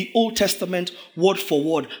quotes the Old Testament word for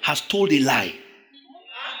word has told a lie.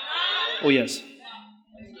 Oh yes.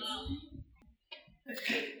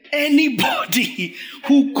 Anybody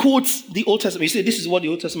who quotes the Old Testament, you say this is what the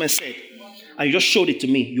Old Testament said, and you just showed it to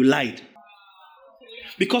me, you lied.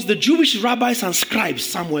 Because the Jewish rabbis and scribes,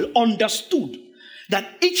 Samuel, understood that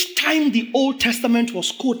each time the Old Testament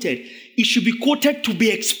was quoted, it should be quoted to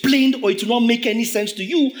be explained, or it will not make any sense to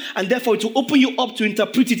you, and therefore it will open you up to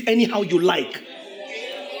interpret it anyhow you like.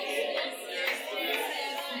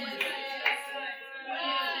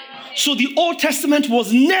 So the Old Testament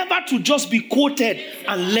was never to just be quoted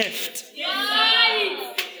and left.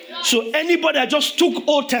 So anybody that just took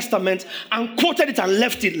Old Testament and quoted it and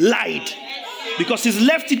left it lied. Because he's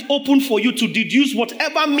left it open for you to deduce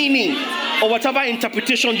whatever meaning or whatever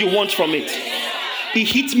interpretation you want from it. It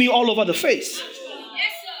hit me all over the face.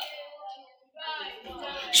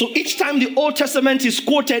 So each time the Old Testament is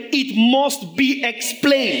quoted, it must be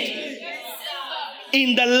explained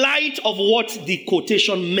in the light of what the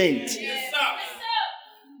quotation meant.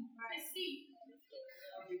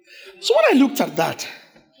 So when I looked at that,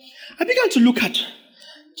 I began to look at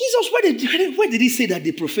Jesus. Where did he say that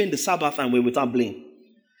they profaned the Sabbath and were without blame?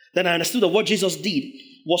 Then I understood that what Jesus did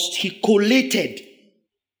was he collated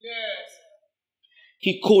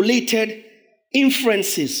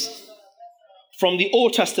inferences from the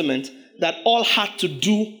Old Testament that all had to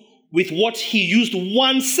do with what he used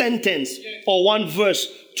one sentence or one verse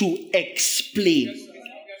to explain.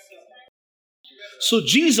 So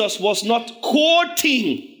Jesus was not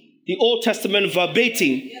quoting the Old Testament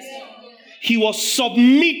verbatim. He was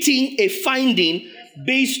submitting a finding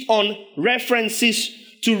based on references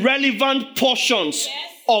to relevant portions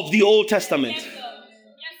of the Old Testament.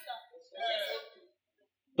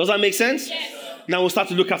 Does that make sense? Now we'll start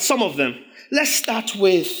to look at some of them. Let's start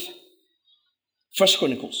with 1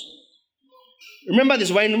 Chronicles. Remember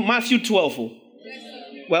this, we're in Matthew 12.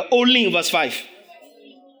 We're only in verse 5.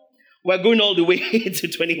 We're going all the way to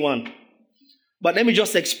 21. But let me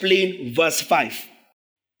just explain verse 5.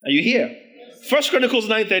 Are you here? 1 Chronicles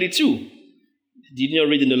 9:32. Did you not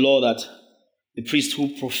read in the law that the priests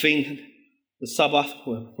who profaned the Sabbath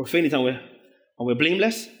profaned it and were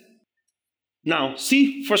blameless? Now,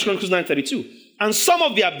 see 1 Chronicles 9:32. And some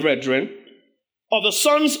of their brethren, of the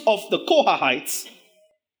sons of the Kohathites,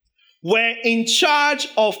 were in charge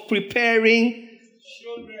of preparing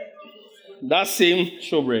that same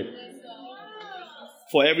showbread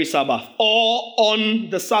for every Sabbath, or on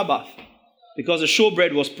the Sabbath, because the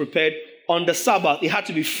showbread was prepared on the Sabbath. It had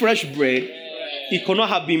to be fresh bread. It could not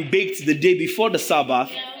have been baked the day before the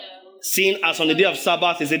Sabbath, seeing as on the day of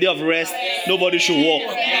Sabbath is a day of rest, nobody should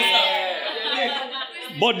walk.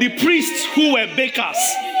 But the priests who were bakers,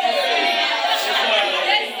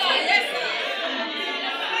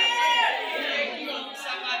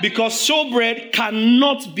 because showbread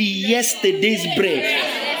cannot be yesterday's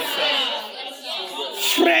bread.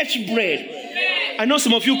 Fresh bread. I know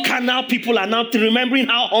some of you carnal people are now remembering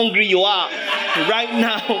how hungry you are right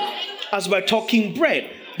now as we're talking bread.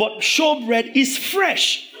 But showbread is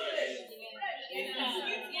fresh.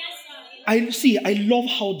 I love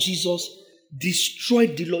how Jesus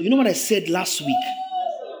destroyed the law. You know what I said last week?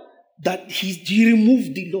 That he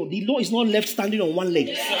removed the law. The law is not left standing on one leg.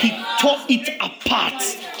 He tore it apart.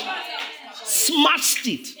 Smashed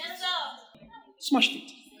it.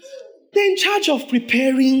 They're in charge of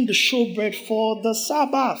preparing the showbread for the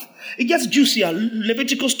Sabbath. It gets juicier.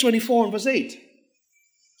 Leviticus 24 and verse 8.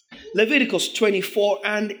 Leviticus 24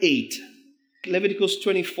 and 8. Leviticus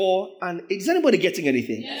 24 and 8. Is anybody getting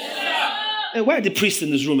anything? Yes. Hey, why are the priests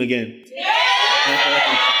in this room again?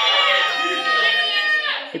 Yes.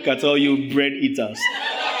 Look at all you bread eaters.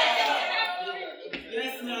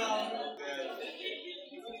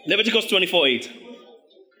 Leviticus 24 8.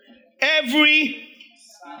 Every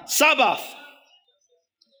Sabbath,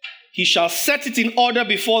 He shall set it in order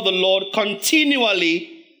before the Lord,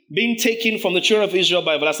 continually being taken from the children of Israel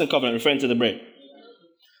by everlasting covenant, referring to the bread.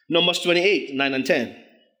 Numbers 28, 9 and 10.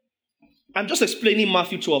 I'm just explaining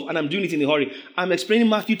Matthew 12, and I'm doing it in a hurry. I'm explaining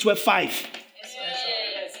Matthew 12, 5.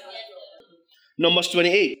 Numbers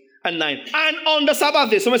 28 and 9. And on the Sabbath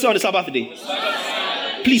day, somebody say on the Sabbath day.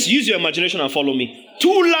 Please use your imagination and follow me. 2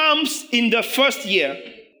 lambs in the first year,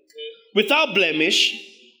 without blemish,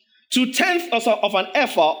 2/10 of an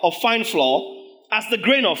ephah of fine flour as the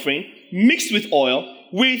grain offering, mixed with oil,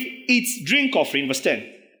 with its drink offering, verse 10.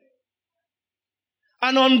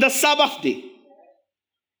 And on the Sabbath day,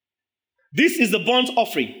 this is the burnt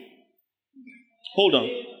offering. Hold on.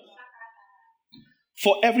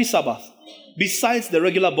 For every Sabbath, besides the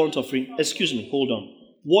regular burnt offering, excuse me, hold on.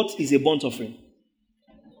 What is a burnt offering?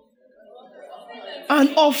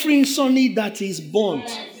 An offering, sonny, that is burnt.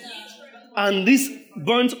 And these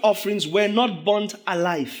burnt offerings were not burnt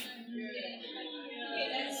alive.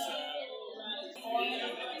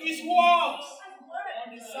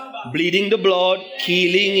 Bleeding the blood,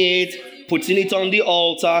 killing it, putting it on the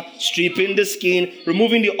altar, stripping the skin,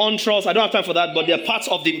 removing the entrails. I don't have time for that, but there are parts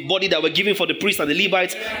of the body that were given for the priests and the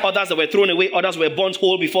Levites, others that were thrown away, others were burnt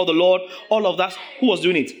whole before the Lord. All of that. Who was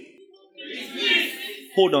doing it?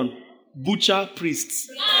 Hold on. Butcher priests.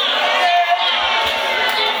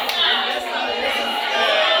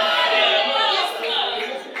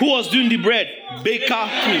 Who was doing the bread? Baker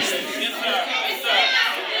priest.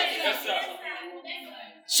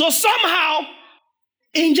 So somehow,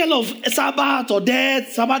 angel of Sabbath or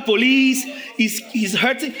death, Sabbath police is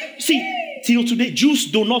hurting. See, till today, Jews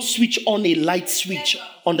do not switch on a light switch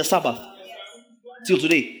on the Sabbath. Till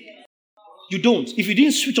today. You don't. If you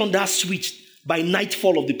didn't switch on that switch by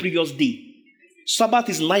nightfall of the previous day, Sabbath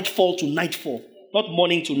is nightfall to nightfall, not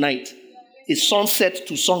morning to night. It's sunset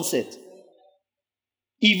to sunset.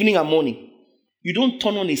 Evening and morning. You don't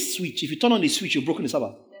turn on a switch. If you turn on a switch, you've broken the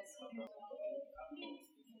Sabbath.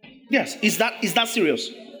 Yes, is that serious?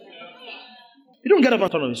 You don't get up and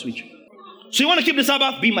turn on a switch. So you want to keep the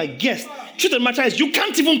Sabbath? Be my guest. Truth of the matter is, you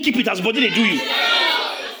can't even keep it as body they do you.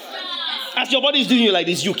 As your body is doing you like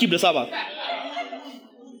this, you keep the Sabbath.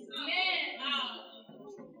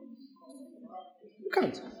 You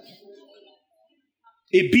can't.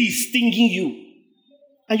 A bee is stinging you,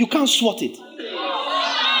 and you can't swat it.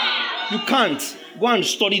 You can't. Go and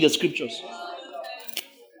study the scriptures.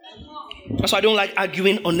 That's why I don't like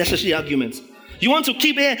arguing unnecessary arguments. You want to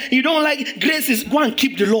keep it, you don't like graces, go and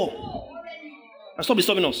keep the law. And stop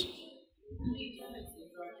disturbing us.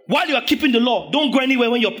 While you are keeping the law, don't go anywhere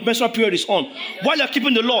when your menstrual period is on. While you are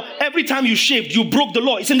keeping the law, every time you shaved, you broke the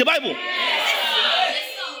law. It's in the Bible.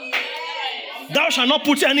 Thou shalt not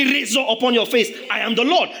put any razor upon your face. I am the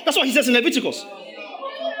Lord. That's what he says in Leviticus.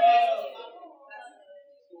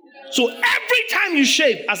 So every time you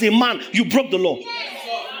shave as a man, you broke the law.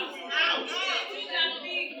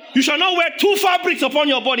 You shall not wear 2 fabrics upon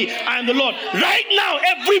your body. I am the Lord. Right now,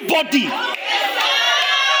 everybody.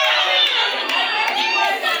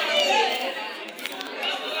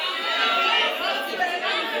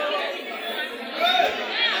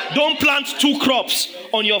 Don't plant 2 crops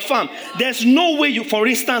on your farm. There's no way you, for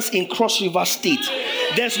instance, in Cross River State,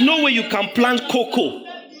 there's no way you can plant cocoa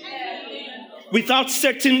without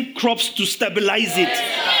certain crops to stabilize it.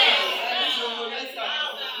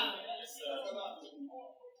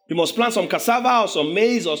 You must plant some cassava or some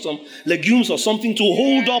maize or some legumes or something to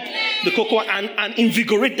hold up the cocoa and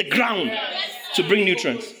invigorate the ground to bring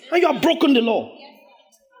nutrients. And you have broken the law.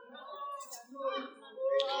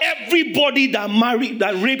 Everybody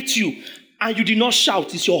that raped you and you did not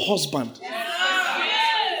shout is your husband.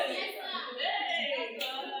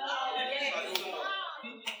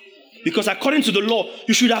 Because according to the law,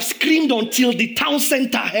 you should have screamed until the town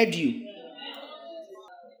center heard you.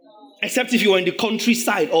 Except if you were in the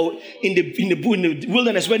countryside or in the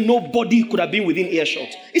wilderness where nobody could have been within earshot.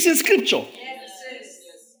 It's in scripture.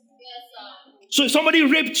 So if somebody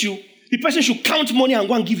raped you, the person should count money and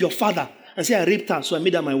go and give your father and say, I raped her, so I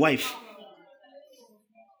made her my wife.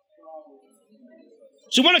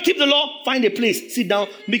 So you want to keep the law? Find a place, sit down,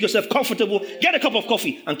 make yourself comfortable, get a cup of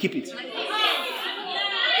coffee and keep it.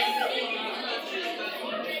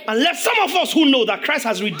 Unless some of us who know that Christ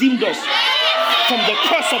has redeemed us from the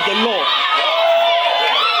curse of the law.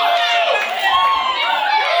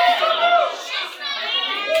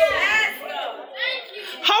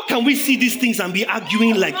 How can we see these things and be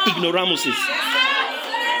arguing like ignoramuses?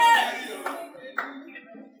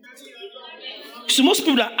 So most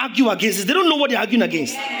people that argue against this, they don't know what they're arguing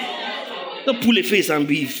against. They'll pull a face and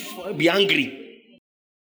be angry.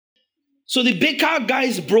 So the baker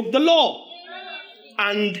guys broke the law.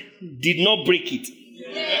 and did not break it.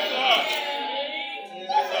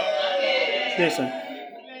 Yes, sir.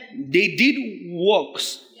 They did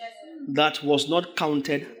works that was not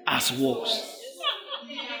counted as works.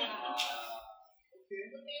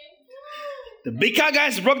 The baker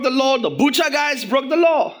guys broke the law. The butcher guys broke the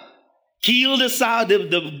law. Killed the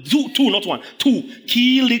two.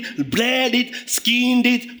 Killed it, bled it, skinned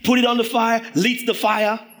it, put it on the fire, lit the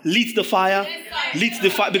fire.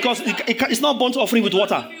 Because it's not burnt offering with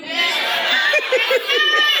water.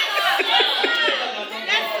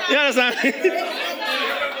 You understand?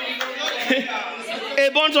 A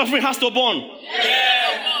burnt offering has to burn.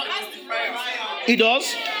 It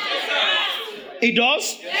does? It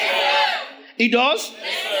does? It does?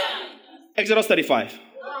 Exodus 35.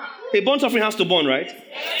 A burnt offering has to burn, right?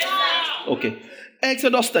 Okay.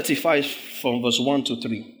 Exodus 35 from verse 1 to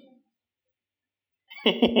 3.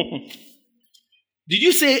 Did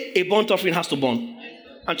you say a burnt offering has to burn?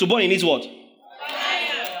 And to burn it needs what?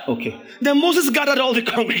 Okay. Then Moses gathered all the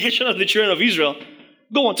congregation of the children of Israel.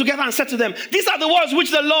 Go on, together and said to them, these are the words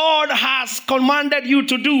which the Lord has commanded you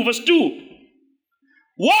to do. Verse 2.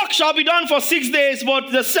 Work shall be done for 6 days,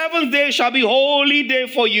 but the seventh day shall be holy day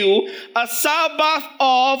for you, a Sabbath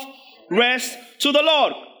of rest to the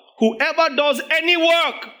Lord. Whoever does any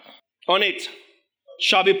work on it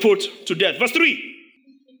shall be put to death. Verse 3.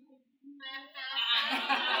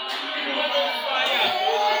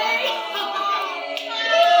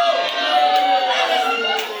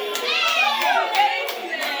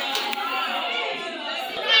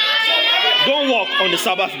 Don't walk on the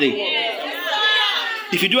Sabbath day.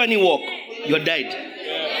 If you do any work, you're dead.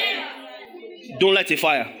 Don't light a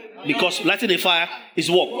fire, because lighting a fire is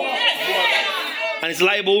work, and it's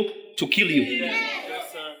liable to kill you.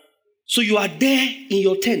 So you are there in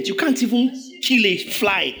your tent. You can't even kill a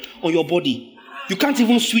fly on your body. You can't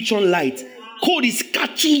even switch on light. Cold is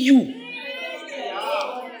catching you.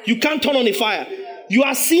 You can't turn on a fire. You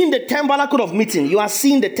are seeing the tabernacle of meeting. You are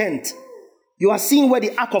seeing the tent. You are seeing where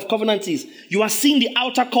the Ark of Covenant is. You are seeing the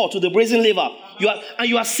outer court to the brazen laver.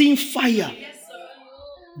 You are seeing fire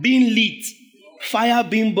being lit, fire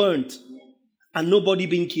being burnt, and nobody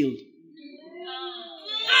being killed.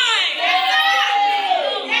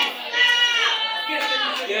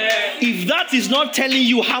 If that is not telling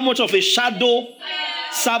you how much of a shadow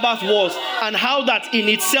Sabbath was, and how that in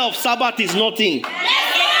itself Sabbath is nothing.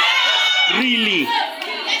 Really,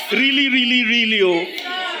 oh.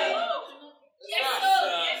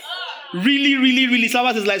 Really,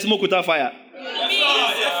 Sabbath is like smoke without fire.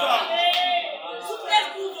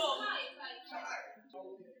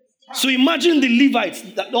 So imagine the Levites,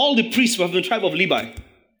 that all the priests were from the tribe of Levi.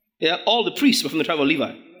 Yeah, all the priests were from the tribe of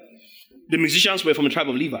Levi. The musicians were from the tribe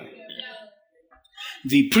of Levi.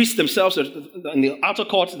 The priests themselves in the outer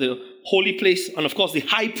court, the holy place, and of course the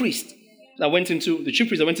high priest that went into, the chief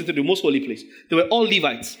priest that went into the most holy place. They were all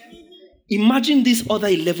Levites. Imagine these other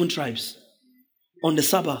 11 tribes on the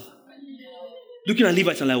Sabbath, looking at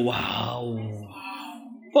Levites and like, wow.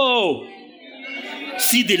 Oh,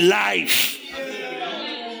 see the life.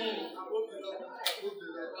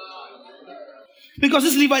 Because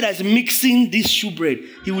this Levite that is mixing this shewbread,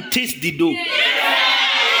 he will taste the dough.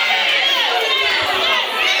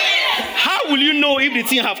 How will you know if the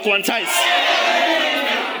thing have quantized?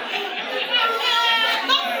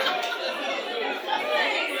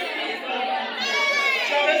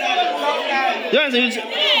 You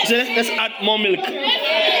say, let's add more milk.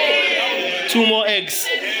 2 more eggs.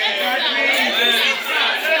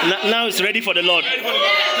 Now it's ready for the Lord.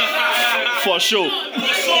 For sure.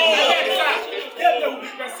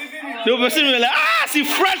 The person will be like, see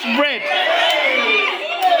fresh bread.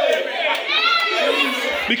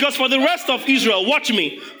 Because for the rest of Israel, watch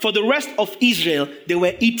me. For the rest of Israel, they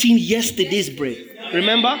were eating yesterday's bread.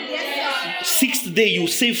 Remember? 6th day, you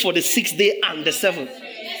save for the 6th day and the 7th.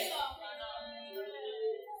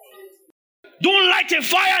 Don't light a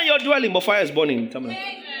fire in your dwelling, but fire is burning.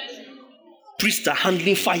 Priests are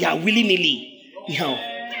handling fire willy-nilly. You know,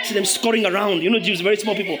 see them scurrying around. You know, Jews, very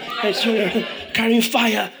small people, carrying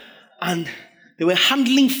fire. And they were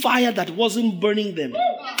handling fire that wasn't burning them. They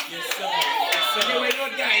were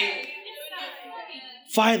not dying.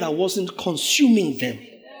 Fire that wasn't consuming them.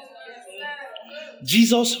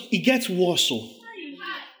 Jesus, it gets worse. So.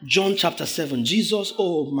 John chapter 7. Jesus,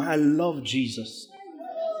 I love Jesus.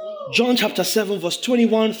 John chapter 7, verse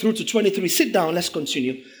 21 through to 23. Sit down, let's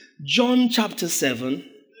continue. John chapter 7,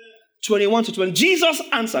 21 to 20. Jesus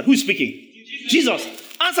answered. Who is speaking? Jesus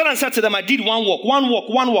answered and said to them, I did one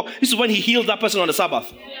walk. This is when he healed that person on the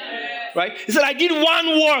Sabbath. Right? He said, I did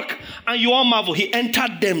one work and you all marvel. He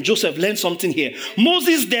entered them. Joseph learned something here.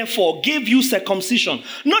 Moses, therefore, gave you circumcision.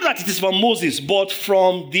 Not that it is from Moses, but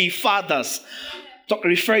from the fathers.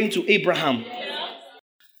 Referring to Abraham.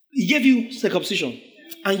 He gave you circumcision.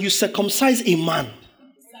 And you circumcise a man.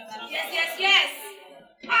 Yes.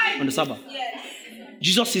 On the Sabbath.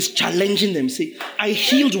 Jesus is challenging them. Say, I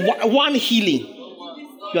healed one healing.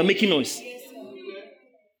 You are making noise.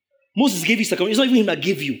 Moses gave you circumcision. It's not even him that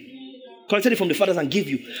gave you. Collected it from the fathers and gave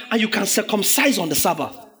you. And you can circumcise on the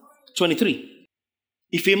Sabbath. 23.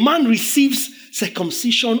 If a man receives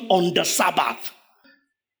circumcision on the Sabbath,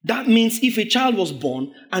 that means if a child was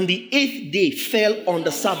born and the 8th day fell on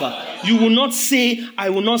the Sabbath, you will not say, I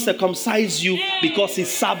will not circumcise you because it's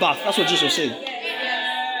Sabbath. That's what Jesus was saying.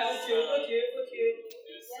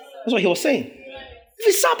 That's what he was saying. If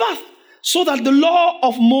it's Sabbath, so that the law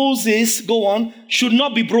of Moses, go on, should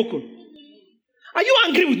not be broken. Are you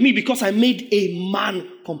angry with me because I made a man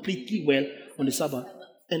completely well on the Sabbath?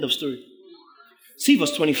 End of story. See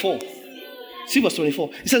verse 24.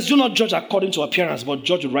 It says, do not judge according to appearance, but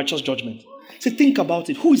judge with righteous judgment. So think about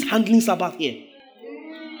it. Who is handling Sabbath here?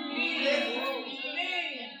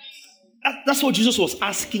 That's what Jesus was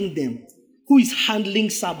asking them. Who is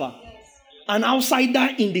handling Sabbath? An outsider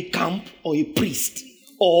in the camp, or a priest?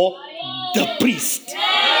 Or the priest?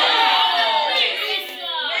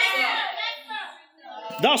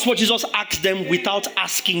 That's what Jesus asked them without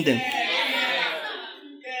asking them.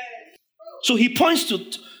 So he points to,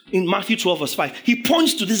 in Matthew 12 verse 5, he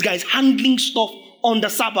points to these guys handling stuff on the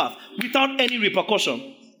Sabbath without any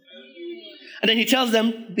repercussion. And then he tells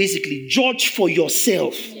them, basically, judge for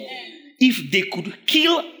yourself. If they could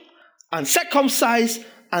kill and circumcise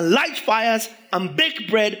and light fires and bake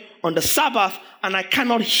bread on the Sabbath, and I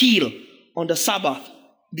cannot heal on the Sabbath,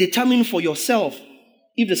 determine for yourself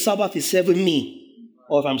if the Sabbath is serving me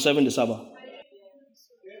or if I'm serving the Sabbath.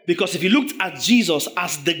 Because if you looked at Jesus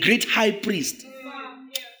as the great high priest,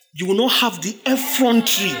 you will not have the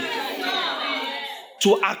effrontery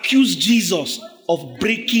to accuse Jesus of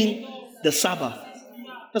breaking the Sabbath.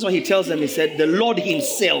 That's why he tells them, he said, the Lord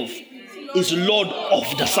himself is Lord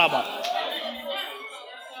of the Sabbath.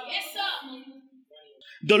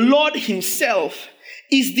 The Lord himself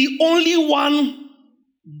is the only one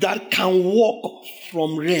that can walk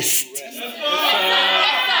from rest.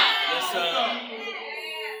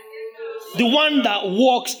 The one that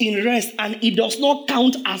walks in rest and it does not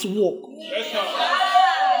count as walk.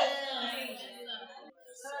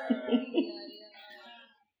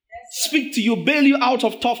 Speak to you, bail you out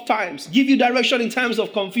of tough times, give you direction in times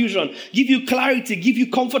of confusion, give you clarity, give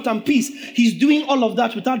you comfort and peace. He's doing all of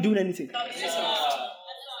that without doing anything.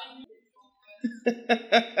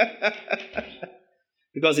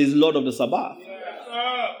 Because he's Lord of the Sabbath.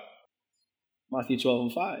 Matthew 12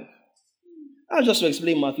 and 5. I'll just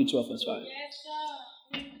explain Matthew 12 verse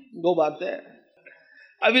 5. Go back there.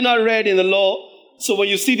 Have you not read in the law? So when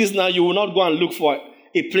you see this now, you will not go and look for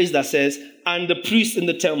a place that says, and the priests in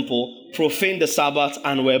the temple profaned the Sabbath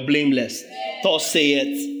and were blameless. Thus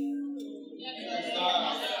saith.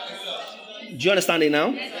 Do you understand it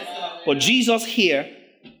now? But Jesus here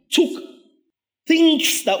took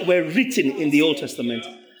things that were written in the Old Testament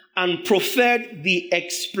and preferred the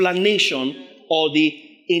explanation or the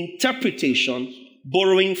interpretation,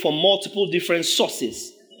 borrowing from multiple different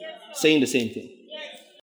sources, saying the same thing.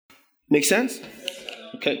 Make sense?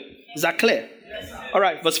 Okay. Is that clear? All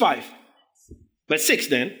right, verse 5. Verse 6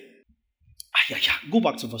 then. Go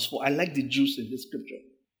back to verse 4. I like the juice in this scripture.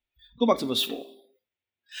 Go back to verse 4.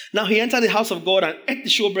 Now he entered the house of God and ate the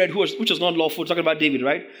showbread, which was not lawful, talking about David,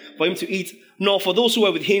 right? For him to eat, nor for those who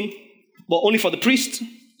were with him, but only for the priest.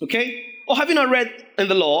 Okay? Or have you not read in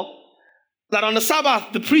the law that on the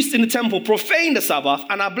Sabbath, the priests in the temple profane the Sabbath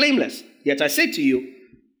and are blameless? Yet I say to you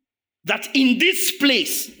that in this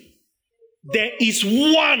place there is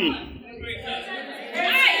one.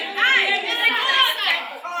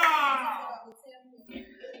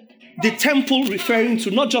 The temple referring to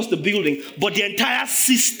not just the building, but the entire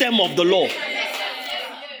system of the law.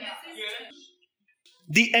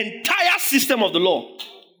 The entire system of the law.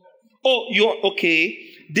 Oh, you're okay.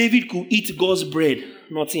 David could eat God's bread.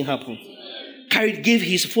 Nothing happened. Gave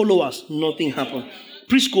his followers. Nothing happened.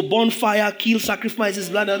 Priest could burn fire, kill, sacrifice his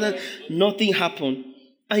blood. Nothing happened.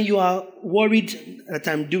 And you are worried that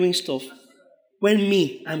I'm doing stuff. When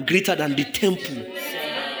me, I'm greater than the temple.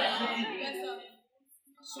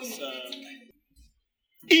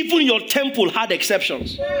 Even your temple had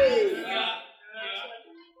exceptions.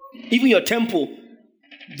 Even your temple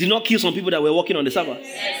did not kill some people that were walking on the Sabbath.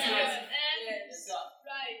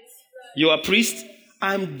 You are a priest.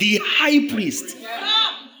 I'm the high priest.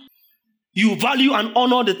 You value and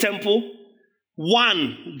honor the temple.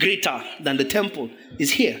 One greater than the temple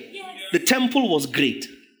is here. The temple was great.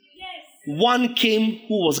 One came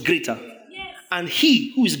who was greater. And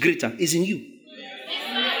he who is greater is in you.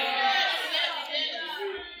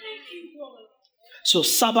 So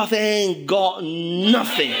Sabbath ain't got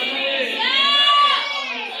nothing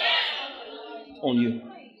on you.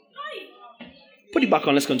 Put it back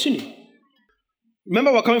on. Let's continue.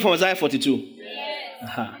 Remember, we're coming from Isaiah 42.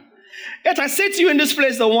 Yet I say to you in this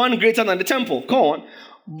place, the one greater than the temple. Come on.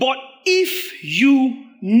 But if you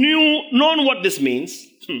known what this means,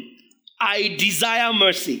 I desire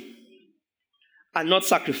mercy and not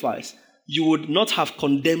sacrifice, you would not have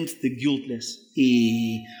condemned the guiltless.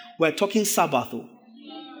 We're talking Sabbath.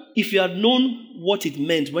 If you had known what it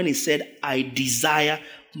meant when he said, I desire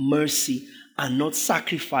mercy and not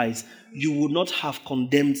sacrifice, you would not have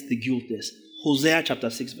condemned the guiltless. Hosea chapter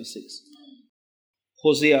 6 verse 6.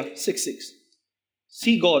 Hosea 6:6.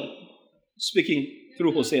 See God speaking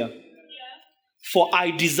through Hosea. For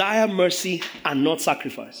I desire mercy and not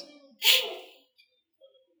sacrifice,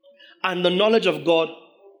 and the knowledge of God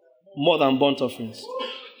more than burnt offerings.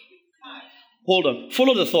 Hold on.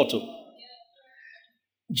 Follow the thought.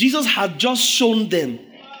 Jesus had just shown them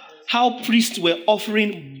how priests were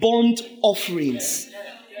offering burnt offerings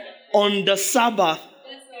on the Sabbath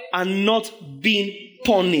and not being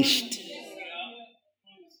punished.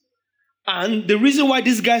 And the reason why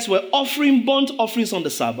these guys were offering burnt offerings on the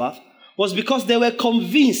Sabbath was because they were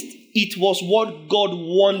convinced it was what God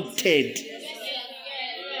wanted.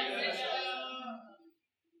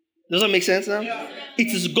 Does that make sense now? It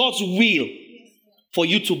is God's will for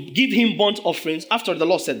you to give him burnt offerings. After the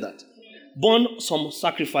Lord said that, burn some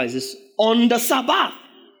sacrifices on the Sabbath.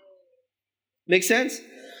 Make sense?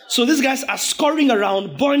 So these guys are scurrying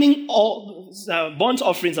around, burning all burnt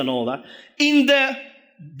offerings and all that, in the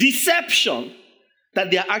deception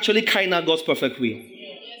that they are actually carrying out God's perfect will.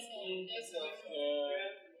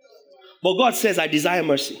 But God says, I desire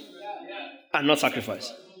mercy and not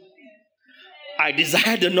sacrifice. I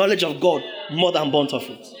desire the knowledge of God more than burnt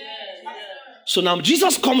offerings. So now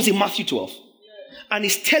Jesus comes in Matthew 12 and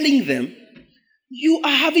is telling them, you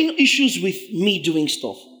are having issues with me doing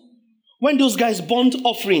stuff. When those guys burnt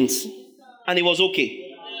offerings and it was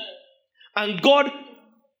okay. And God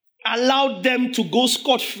allowed them to go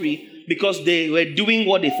scot-free because they were doing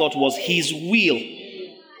what they thought was his will.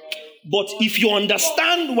 But if you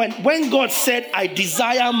understand when God said, I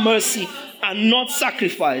desire mercy and not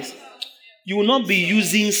sacrifice, you will not be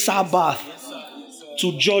using Sabbath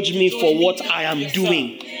to judge me for what I am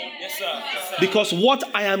doing. Because what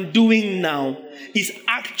I am doing now is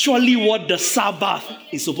actually what the Sabbath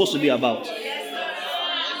is supposed to be about.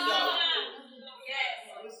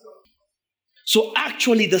 So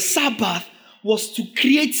actually the Sabbath was to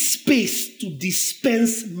create space to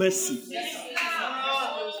dispense mercy.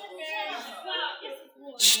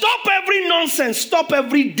 Stop every nonsense. Stop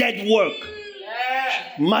every dead work.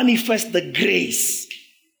 Manifest the grace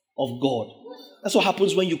of God. That's what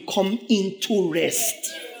happens when you come into rest.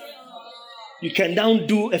 You can now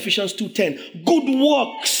do Ephesians 2:10. Good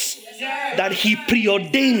works that he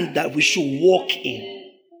preordained that we should walk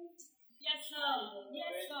in.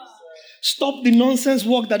 Stop the nonsense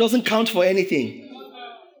work that doesn't count for anything.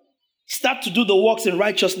 Start to do the works in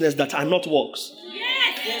righteousness that are not works.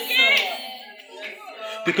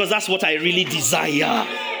 Because that's what I really desire.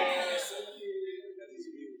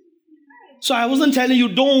 So I wasn't telling you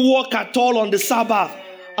don't work at all on the Sabbath.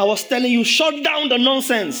 I was telling you shut down the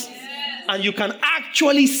nonsense and you can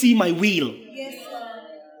actually see my will.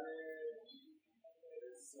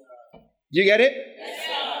 Do you get it?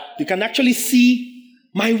 You can actually see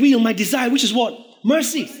my will, my desire, which is what?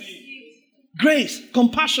 Mercy, grace,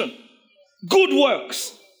 compassion, good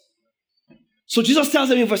works. So Jesus tells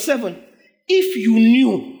them in verse 7, if you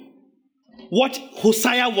knew what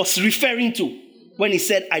Hosea was referring to when he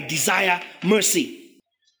said, I desire mercy,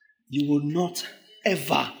 you would not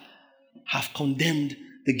ever have condemned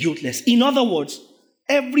the guiltless. In other words,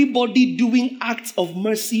 everybody doing acts of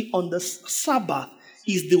mercy on the Sabbath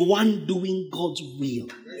is the one doing God's will.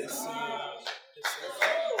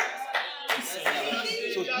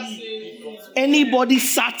 Anybody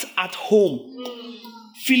sat at home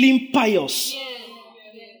feeling pious,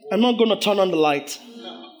 I'm not going to turn on the light.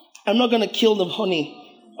 I'm not going to kill the honey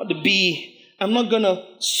or the bee. I'm not going to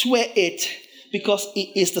swear it because it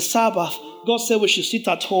is the Sabbath. God said we should sit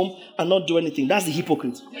at home and not do anything. That's the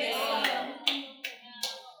hypocrite. Do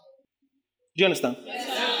you understand?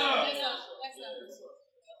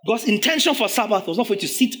 God's intention for Sabbath was not for you to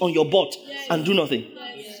sit on your butt and do nothing.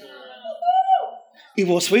 It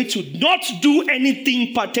was for you to not do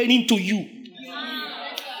anything pertaining to you.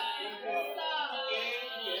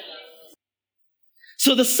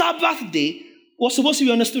 So the Sabbath day was supposed to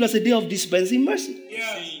be understood as a day of dispensing mercy.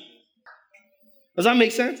 Does that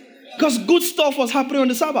make sense? Because good stuff was happening on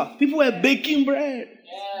the Sabbath. People were baking bread.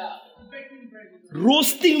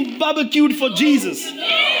 Roasting barbecued for Jesus.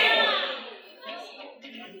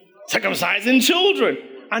 Circumcising children.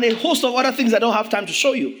 And a host of other things I don't have time to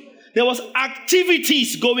show you. There was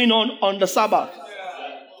activities going on the Sabbath.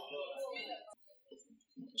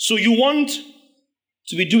 So you want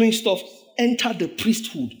to be doing stuff, enter the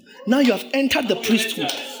priesthood. Now you have entered the priesthood.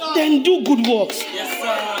 Then do good works.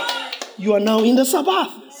 You are now in the Sabbath.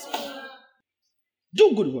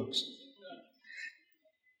 Do good works.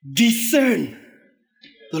 Discern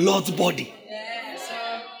the Lord's body.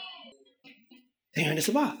 Then you're in the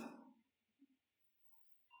Sabbath.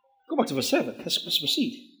 Go back to verse 7. Let's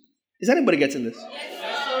proceed. Is anybody getting this?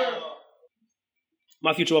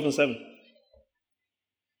 Matthew 12 and 7.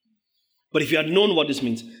 But if you had known what this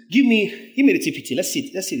means, give me the TPT. Let's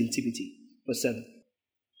see it in TPT. Verse 7.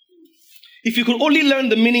 If you could only learn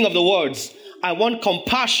the meaning of the words, I want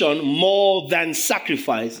compassion more than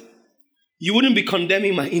sacrifice, you wouldn't be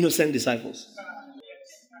condemning my innocent disciples.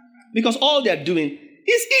 Because all they're doing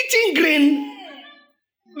is eating grain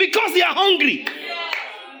because they are hungry.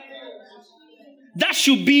 That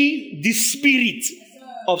should be the spirit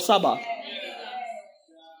of Sabbath.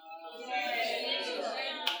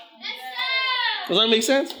 Does that make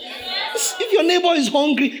sense? If your neighbor is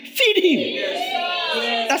hungry, feed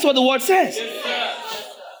him. That's what the word says.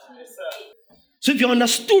 So if you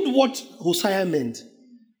understood what Hosea meant,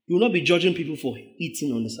 you will not be judging people for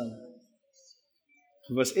eating on the Sabbath.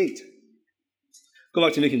 Verse 8. Go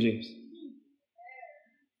back to New King James.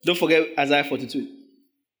 Don't forget Isaiah 42,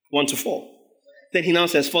 1-4. Then he now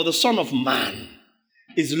says, for the Son of Man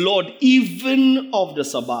is Lord even of the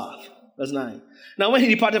Sabbath. Verse 9. Now when he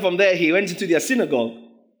departed from there, he went into their synagogue.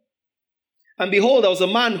 And behold, there was a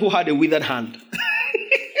man who had a withered hand.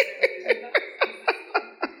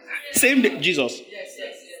 Same day, Jesus.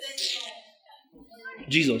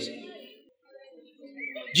 Jesus,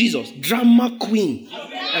 drama queen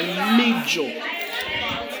and major.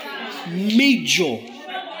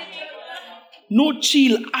 No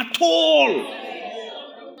chill at all.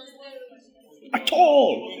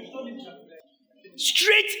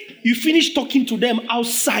 Straight, you finish talking to them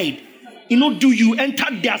outside. You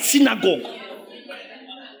entered their synagogue.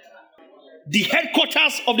 The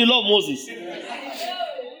headquarters of the law of Moses.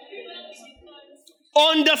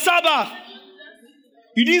 On the Sabbath.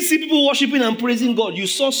 You didn't see people worshiping and praising God. You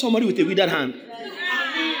saw somebody with a withered hand.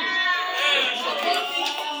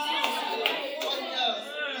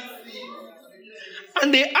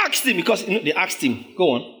 And they asked him,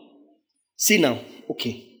 go on. See now,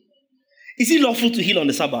 okay. Is it lawful to heal on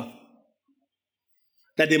the Sabbath?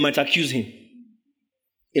 That they might accuse him.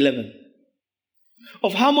 11.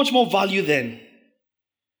 Of how much more value then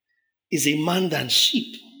is a man than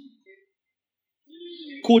sheep?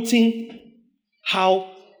 Quoting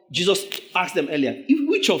how Jesus asked them earlier,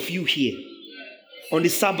 which of you here on the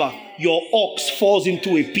Sabbath your ox falls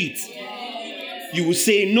into a pit? You will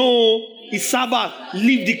say, no, it's Sabbath,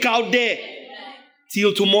 leave the cow there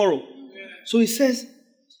till tomorrow. So he says,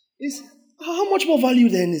 how much more value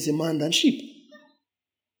then is a man than sheep?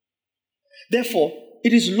 Therefore,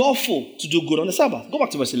 it is lawful to do good on the Sabbath. Go back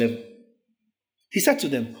to verse 11. He said to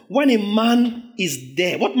them, when a man is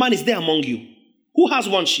there, what man is there among you who has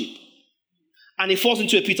one sheep and he falls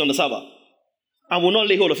into a pit on the Sabbath and will not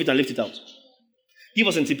lay hold of it and lift it out? Give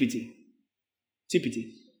us in TPT.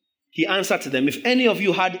 He answered to them, if any of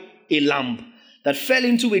you had a lamb that fell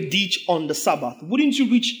into a ditch on the Sabbath, wouldn't you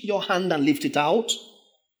reach your hand and lift it out?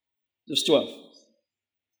 Verse 12.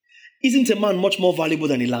 Isn't a man much more valuable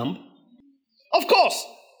than a lamb? Of course,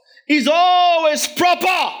 he's always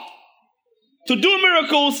proper to do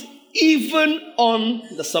miracles even on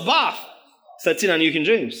the Sabbath. 13 and New King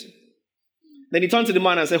James. Then he turned to the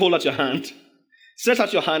man and said, hold out your hand. Stretch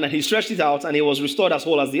out your hand, and he stretched it out, and he was restored as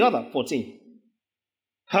whole as the other. 14.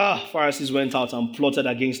 Pharisees went out and plotted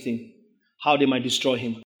against him, how they might destroy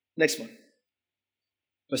him. Next one.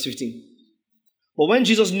 Verse 15. But when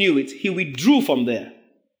Jesus knew it, he withdrew from there,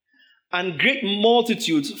 and great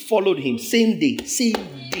multitudes followed him. Same day.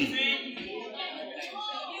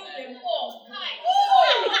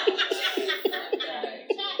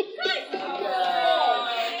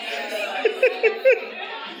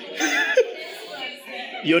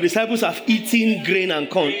 Your disciples have eaten grain and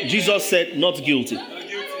corn. Jesus said, not guilty.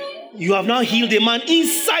 You have now healed a man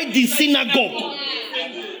inside the synagogue.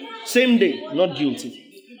 Same day, not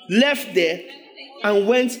guilty. Left there, and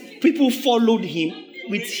went, people followed him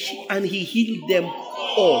and he healed them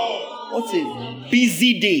all. What a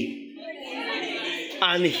busy day.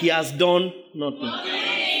 And he has done nothing.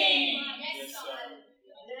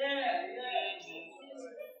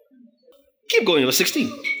 Keep going, verse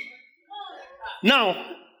 16. Now,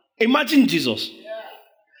 imagine Jesus.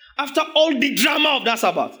 After all the drama of that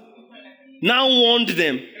Sabbath, now warned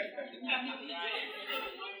them.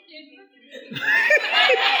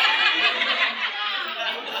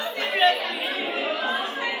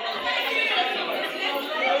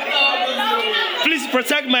 Please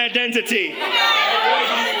protect my identity.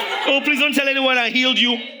 Oh, please don't tell anyone I healed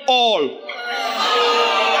you all.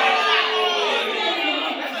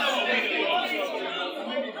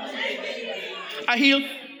 I healed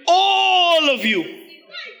all of you.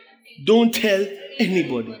 Don't tell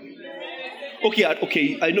anybody.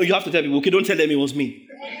 Okay, I know you have to tell people. Okay, don't tell them it was me.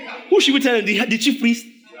 Who should we tell them? The chief priest?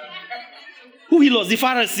 Who he lost? The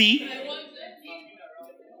Pharisee?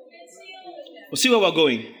 We'll see where we're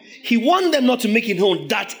going. He warned them not to make it known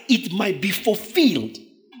that it might be fulfilled.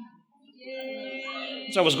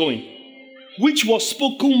 That's where I was going. Which was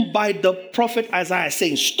spoken by the prophet Isaiah,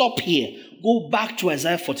 saying, stop here. Go back to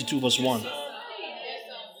Isaiah 42 verse 1.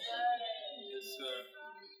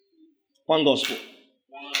 One gospel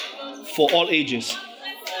for all ages.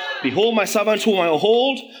 Behold my servant whom I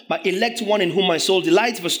hold, my elect one in whom my soul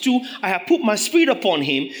delights. Verse 2, I have put my spirit upon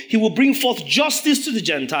him. He will bring forth justice to the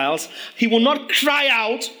Gentiles. He will not cry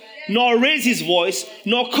out, nor raise his voice,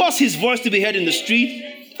 nor cause his voice to be heard in the street.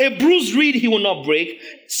 A bruised reed he will not break.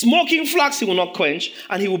 Smoking flax he will not quench.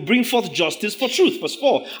 And he will bring forth justice for truth. Verse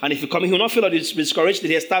 4, and if you come, he will not feel discouraged, that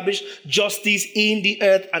he establish justice in the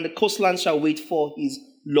earth, and the coastland shall wait for his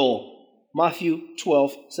law. Matthew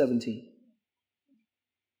 12:17.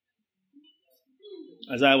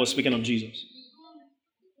 Isaiah was speaking of Jesus.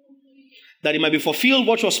 That it might be fulfilled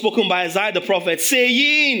what was spoken by Isaiah the prophet,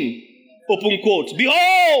 saying, open quote,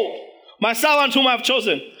 behold, my servant whom I have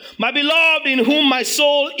chosen, my beloved in whom my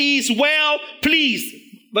soul is well pleased.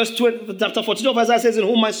 Verse 20, chapter 42 of Isaiah says, in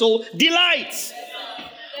whom my soul delights.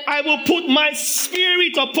 I will put my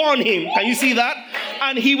spirit upon him. Can you see that?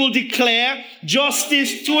 And he will declare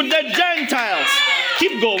justice to the Gentiles.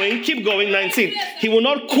 Keep going, 19. He will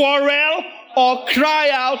not quarrel or cry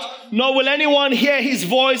out, nor will anyone hear his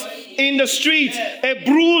voice in the street. A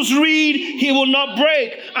bruised reed he will not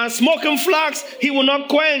break, and smoking flax he will not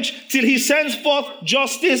quench, till he sends forth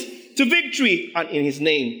justice to victory, and in his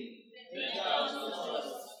name.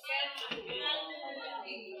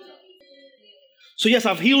 So yes,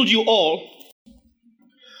 I've healed you all,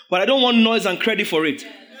 but I don't want noise and credit for it.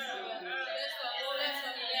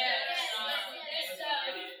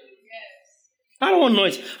 I don't want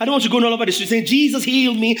noise. I don't want to go all over the street saying, Jesus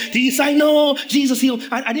healed me. I know Jesus healed.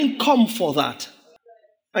 I didn't come for that.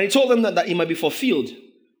 And he told them that it might be fulfilled.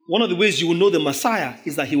 One of the ways you will know the Messiah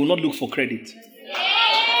is that he will not look for credit.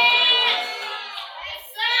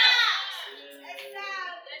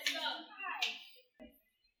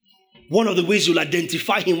 One of the ways you'll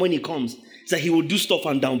identify him when he comes is that he will do stuff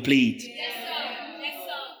and downplay it.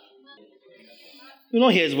 You'll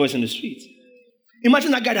not hear his voice in the street.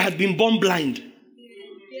 Imagine that guy that has been born blind.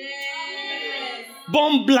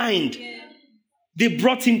 Born blind. They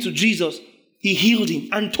brought him to Jesus. He healed him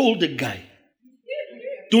and told the guy,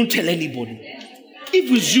 don't tell anybody.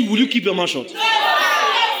 If it's you, will you keep your mouth shut?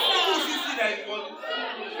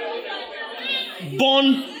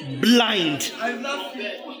 Born blind.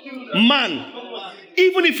 Man,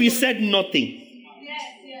 even if he said nothing,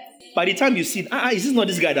 by the time you see, is this not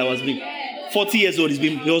this guy that was big? 40 years old,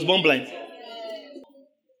 he was born blind.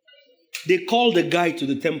 They called the guy to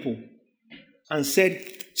the temple and said,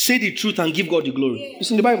 say the truth and give God the glory. It's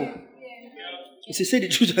in the Bible. He said, say the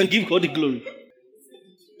truth and give God the glory.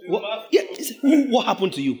 What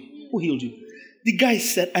happened to you? Who healed you? The guy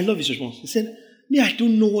said, I love his response. He said, me, I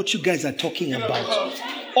don't know what you guys are talking about.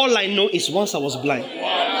 All I know is once I was blind.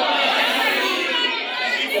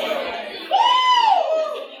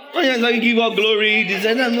 Oh, yes, I give God glory.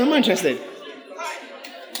 I'm not interested.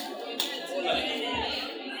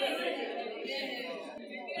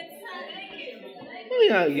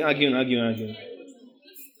 Arguing.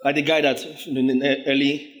 Like the guy that in the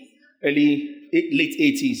late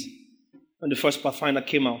 80s, when the first Pathfinder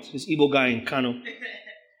came out, this Igbo guy in Kano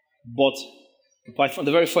bought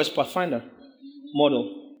the very first Pathfinder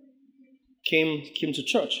model, came to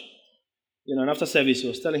church. And after service, he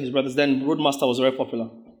was telling his brothers, then Roadmaster was very popular.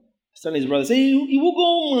 He was telling his brothers, hey, you will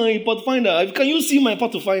go my Pathfinder. Can you see my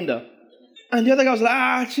Pathfinder? And the other guy was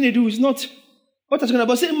like, Chinedu, it's not. What is going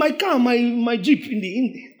to say? My car, my Jeep in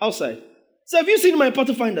the outside. So have you seen my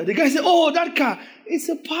Pathfinder? The guy said, oh, that car, it's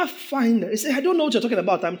a Pathfinder. He said, I don't know what you're talking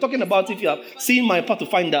about. I'm talking about if you have seen my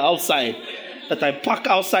Pathfinder outside, that I park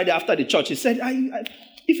outside after the church. He said,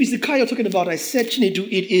 if it's the car you're talking about, I said, Chinedu,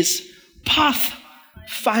 it is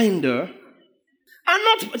Pathfinder. And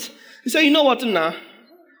not, he said, you know what now?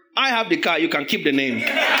 I have the car, you can keep the name.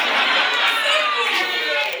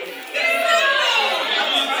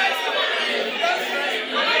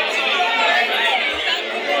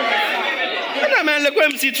 Man, let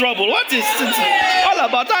me see trouble. What is it all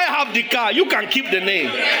about? I have the car, you can keep the name.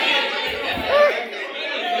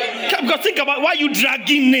 Because think about why you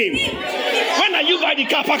dragging name. When are you buy the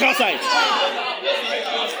car, park outside?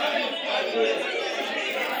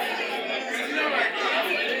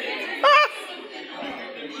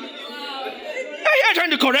 You're trying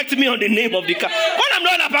to correct me on the name of the car. When I'm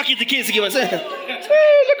not parking the case, give us look,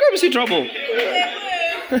 let me see trouble.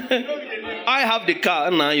 I have the car,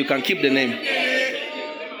 now you can keep the name.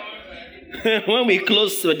 When we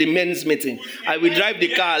close the men's meeting, I will drive the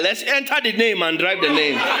car. Let's enter the name and drive the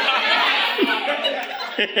name.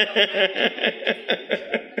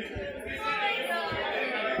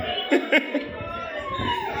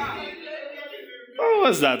 What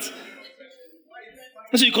was that?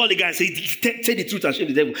 So you call the guy and say the truth and shame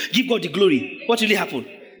the devil. Give God the glory. What really happened?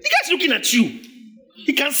 The guy's looking at you.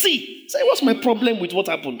 He can see. Say, what's my problem with what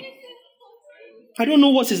happened? I don't know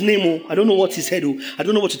what's his name. I don't know what's his head. I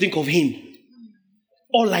don't know what to think of him.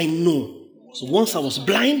 All I know. So once I was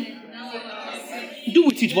blind, do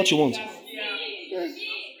with it what you want.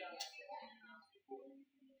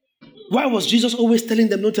 Why was Jesus always telling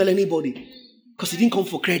them not tell anybody? Because he didn't come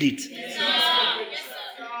for credit.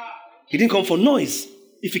 He didn't come for noise.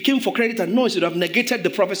 If he came for credit and noise, he would have negated the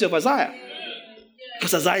prophecy of Isaiah.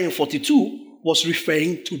 Because Isaiah 42 was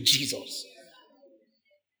referring to Jesus.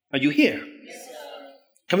 Are you here?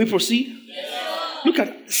 Can we proceed? Look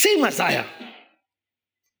at same Isaiah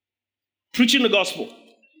preaching the gospel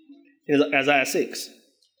in Isaiah 6.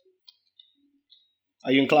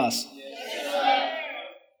 Are you in class?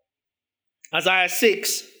 Isaiah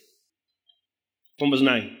 6 from verse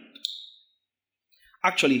 9.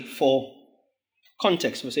 Actually, for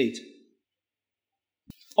context, verse 8.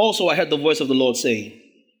 Also, I heard the voice of the Lord saying,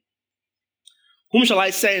 whom shall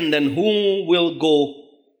I send and whom will go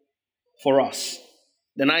for us?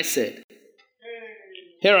 Then I said,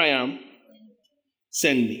 here I am,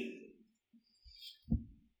 send me.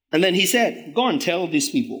 And then he said, go and tell these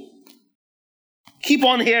people, keep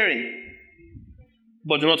on hearing,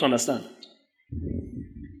 but do not understand.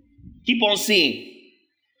 Keep on seeing,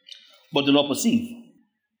 but do not perceive.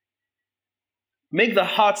 Make the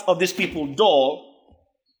hearts of these people dull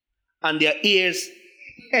and their ears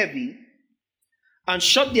heavy, and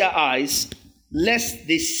shut their eyes, lest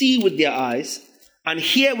they see with their eyes, and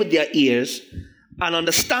hear with their ears, and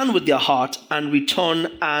understand with their heart, and return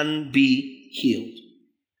and be healed.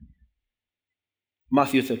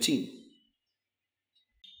 Matthew 13.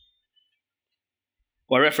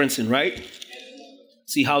 We're referencing, right?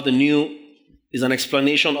 See how the new is an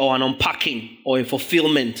explanation or an unpacking or a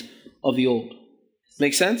fulfillment of the old.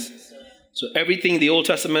 Make sense? So everything in the Old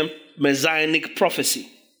Testament, messianic prophecy.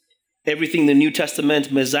 Everything in the New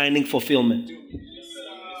Testament, messianic fulfillment.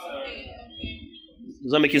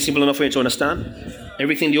 Does that make it simple enough for you to understand?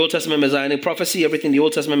 Everything in the Old Testament, messianic prophecy. Everything in the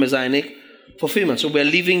Old Testament, messianic fulfillment. So we're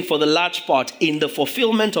living for the large part in the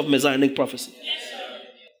fulfillment of messianic prophecy.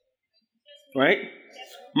 Right?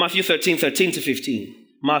 Matthew 13, 13 to 15.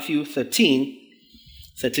 Matthew 13,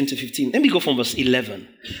 13 to 15. Let me go from verse 11.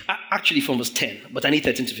 Actually from verse 10, but I need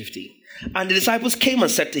 13 to 15. And the disciples came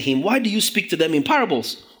and said to him, why do you speak to them in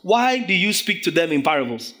parables? Why do you speak to them in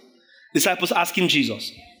parables? Disciples asking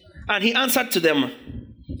Jesus. And he answered to them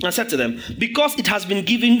and said to them, because it has been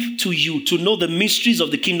given to you to know the mysteries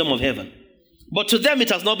of the kingdom of heaven. But to them it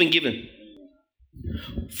has not been given.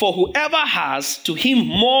 For whoever has, to him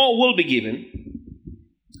more will be given,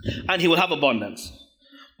 and he will have abundance.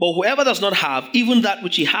 But whoever does not have, even that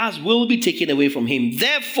which he has will be taken away from him.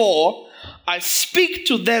 Therefore, I speak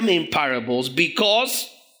to them in parables, because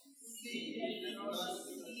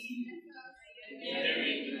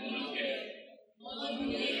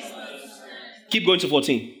keep going to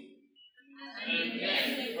 14.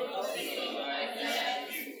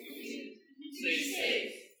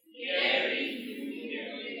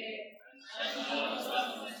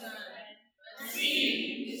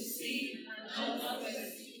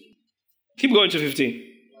 Keep going to 15.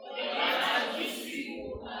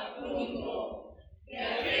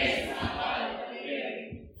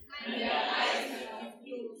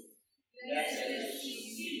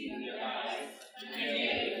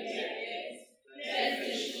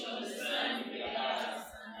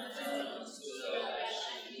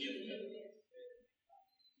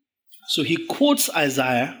 So he quotes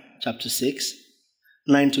Isaiah chapter 6,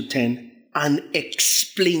 9 to 10, and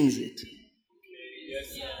explains it. Yes,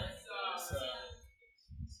 sir.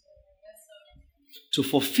 To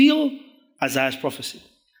fulfill Isaiah's prophecy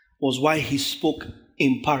was why he spoke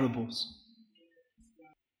in parables.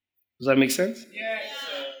 Does that make sense? Yes,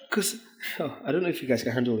 sir. Because, I don't know if you guys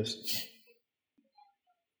can handle this.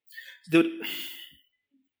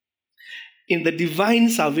 In the divine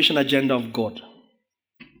salvation agenda of God,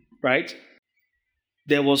 right,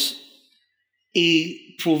 there was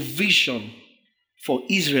a provision for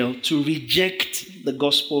Israel to reject the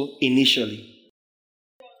gospel initially.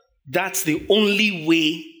 That's the only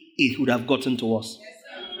way it would have gotten to us.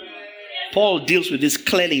 Paul deals with this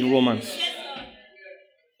clearly in Romans.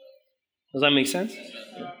 Does that make sense?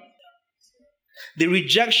 The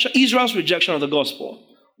rejection, Israel's rejection of the gospel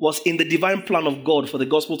was in the divine plan of God for the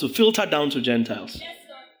gospel to filter down to Gentiles.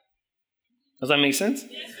 Does that make sense?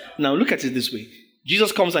 Now look at it this way.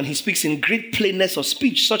 Jesus comes and he speaks in great plainness of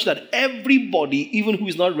speech such that everybody, even who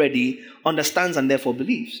is not ready, understands and therefore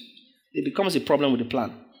believes. It becomes a problem with the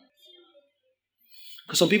plan.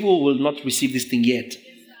 Because some people will not receive this thing yet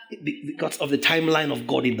because of the timeline of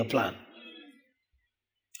God in the plan.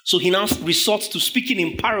 So he now resorts to speaking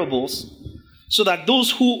in parables so that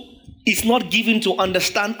those who it's not given to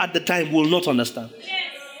understand at the time will not understand.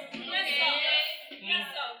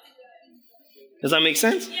 Does that make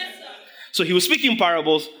sense? So he will speak in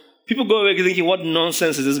parables. People go away thinking, what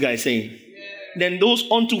nonsense is this guy saying? Then those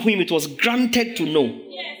unto whom it was granted to know.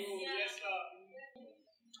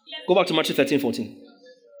 Go back to Matthew 13, 14.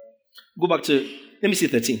 Go back to, let me see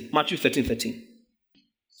 13. Matthew 13, 13.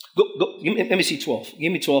 Let me see 12.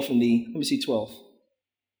 Give me 12 let me see 12.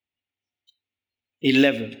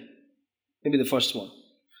 11. Maybe the first one.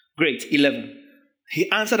 Great, 11. He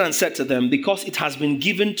answered and said to them, because it has been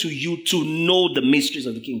given to you to know the mysteries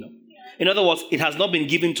of the kingdom. In other words, it has not been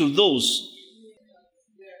given to those.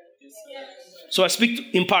 So I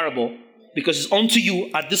speak in parable because it's unto you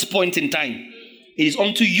at this point in time. It is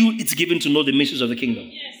unto you it's given to know the mysteries of the kingdom.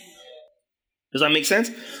 Does that make sense?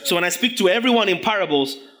 So when I speak to everyone in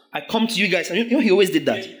parables, I come to you guys, and you know he always did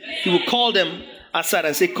that. He would call them aside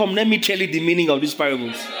and say, come, let me tell you the meaning of these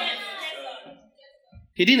parables.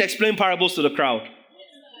 He didn't explain parables to the crowd.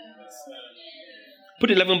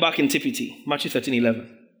 Put 11 back in TPT, Matthew 13,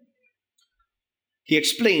 11. He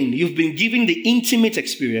explained, you've been given the intimate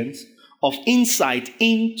experience of insight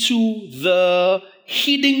into the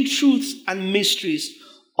hidden truths and mysteries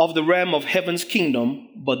of the realm of heaven's kingdom,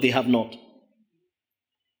 but they have not.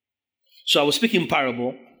 So I will speak in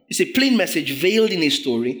parable. It's a plain message veiled in a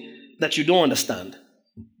story that you don't understand,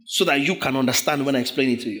 so that you can understand when I explain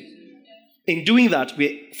it to you. In doing that,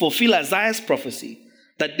 we fulfill Isaiah's prophecy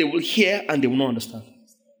that they will hear and they will not understand.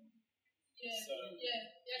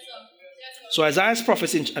 So Isaiah's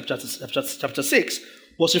prophecy in chapter 6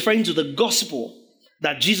 was referring to the gospel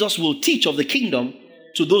that Jesus will teach of the kingdom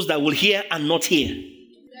to those that will hear and not hear.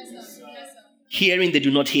 Hearing, they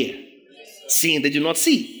do not hear. Seeing, they do not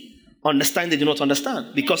see. Understand, they do not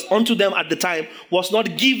understand. Because unto them at the time was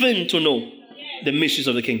not given to know the mysteries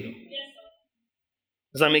of the kingdom.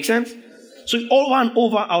 Does that make sense? So over and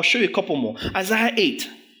over, I'll show you a couple more. Isaiah 8.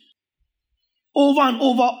 Over and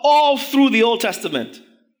over, all through the Old Testament,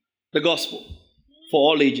 the gospel for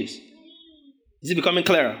all ages. Is it becoming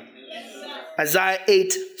clearer? Isaiah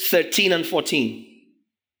 8, 13 and 14.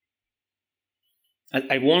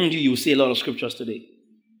 I warned you, you'll see a lot of scriptures today.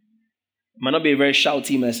 It might not be a very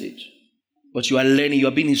shouty message, but you are learning, you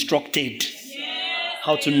are being instructed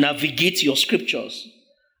how to navigate your scriptures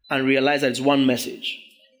and realize that it's one message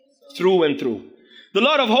through and through. The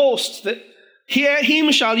Lord of hosts, hear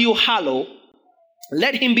him shall you hallow.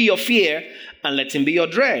 Let him be your fear and let him be your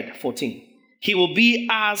dread. 14. He will be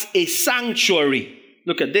as a sanctuary.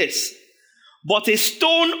 Look at this. But a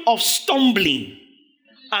stone of stumbling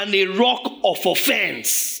and a rock of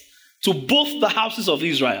offense to both the houses of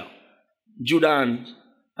Israel, Judah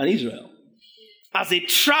and Israel. As a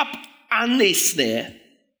trap and a snare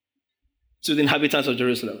to the inhabitants of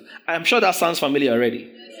Jerusalem. I'm sure that sounds familiar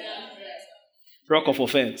already. Rock of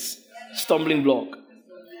offense. Stumbling block.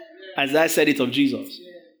 Isaiah said it of Jesus.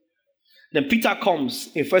 Then Peter comes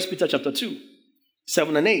in 1 Peter chapter 2,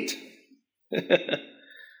 7 and 8.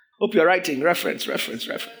 Hope you're writing reference.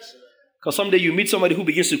 Because someday you meet somebody who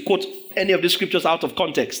begins to quote any of the scriptures out of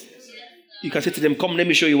context. You can say to them, come, let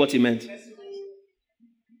me show you what he meant.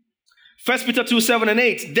 1 Peter 2, 7 and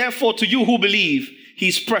 8. Therefore, to you who believe, he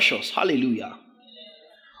is precious. Hallelujah.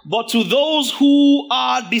 But to those who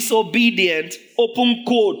are disobedient, open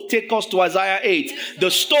quote, take us to Isaiah 8. The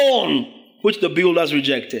stone which the builders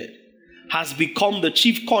rejected has become the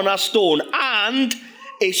chief cornerstone and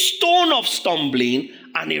a stone of stumbling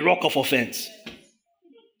and a rock of offense.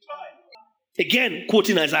 Again,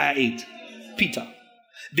 quoting Isaiah 8, Peter.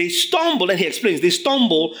 They stumble, and he explains, they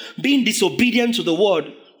stumble being disobedient to the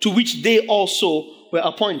word to which they also were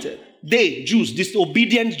appointed. They, Jews,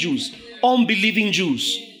 disobedient Jews, unbelieving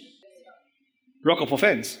Jews. Rock of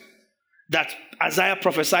offense. That Isaiah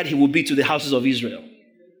prophesied he would be to the houses of Israel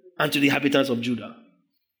and to the inhabitants of Judah.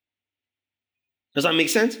 Does that make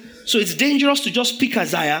sense? So it's dangerous to just pick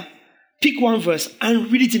Isaiah, pick one verse,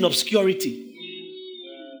 and read it in obscurity.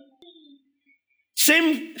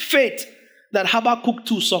 Same fate that Habakkuk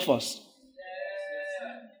 2 suffers.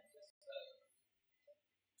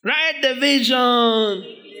 Write the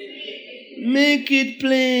vision. Make it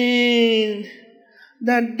plain,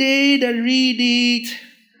 that they that read it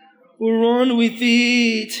will run with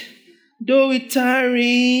it. Though it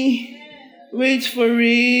tarry, wait for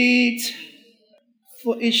it,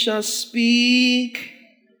 for it shall speak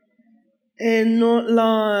and not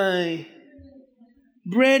lie.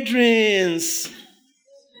 Brethren,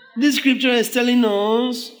 this scripture is telling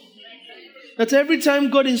us that every time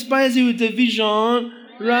God inspires you with a vision,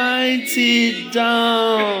 write it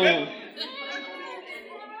down.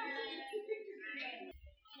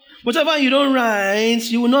 Whatever you don't write,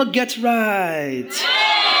 you will not get right.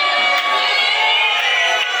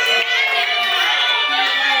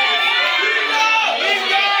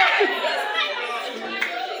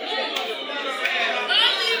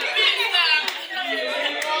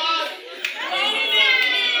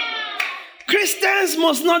 Christians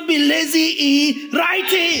must not be lazy in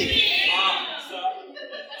writing.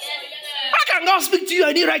 How can God speak to you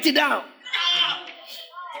and you write it down?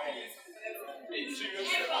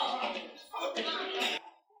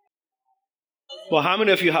 Well, how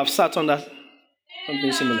many of you have sat on that?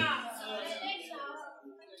 Something similar.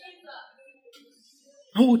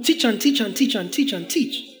 Oh, teach and teach and teach and teach and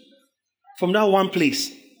teach from that one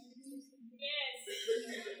place.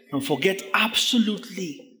 And forget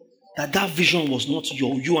absolutely that vision was not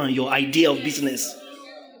you and your idea of business.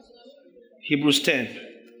 Hebrews 10.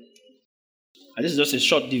 And this is just a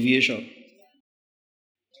short deviation.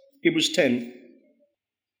 Hebrews 10,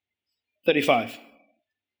 35.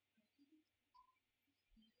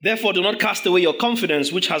 Therefore, do not cast away your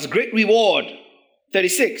confidence, which has great reward.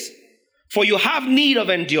 36. For you have need of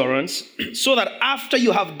endurance, so that after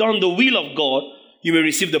you have done the will of God, you may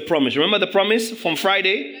receive the promise. Remember the promise from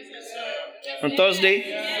Friday? On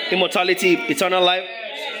Thursday? Immortality, eternal life,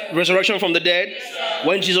 resurrection from the dead.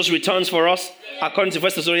 When Jesus returns for us, according to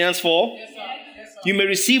 1 Thessalonians 4, you may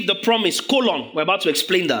receive the promise, colon. We're about to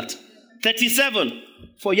explain that. 37.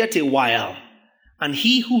 For yet a while, and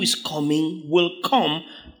he who is coming will come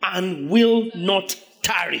and will not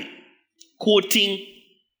tarry. Quoting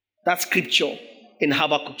that scripture in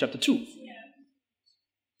Habakkuk chapter 2.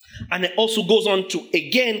 And it also goes on to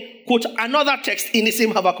again quote another text in the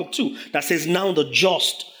same Habakkuk 2 that says, now the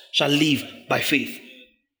just shall live by faith.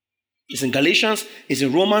 It's in Galatians, it's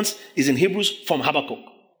in Romans, it's in Hebrews from Habakkuk.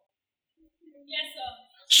 Yes, sir.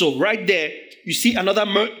 So right there, you see another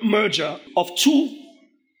merger of two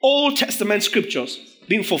Old Testament scriptures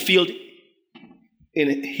being fulfilled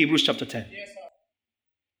in Hebrews chapter 10. Yes, sir.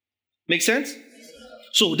 Make sense? Yes,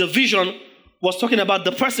 so the vision was talking about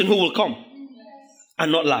the person who will come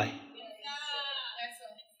and not lie,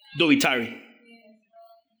 though he tarry.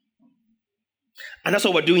 And that's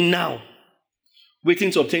what we're doing now,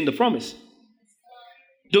 waiting to obtain the promise.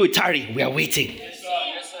 Though he tarry, we are waiting. Yes, sir.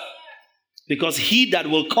 Yes, sir. Because he that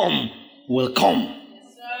will come will come.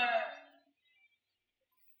 Yes, sir.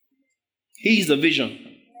 He is the vision.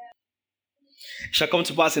 It shall come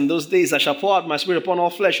to pass in those days, I shall pour out my spirit upon all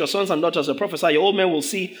flesh. Your sons and daughters will prophesy. Your old men will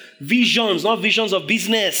see visions, not visions of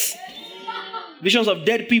business. Visions of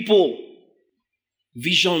dead people.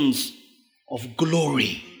 Visions of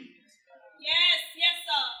glory. Yes, yes,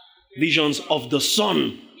 sir. Visions of the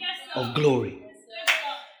Son of glory. Yes,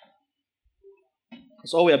 sir.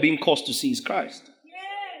 Because all we are being caused to see is Christ.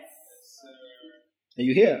 Yes. Are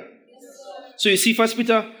you here? Yes, so you see 1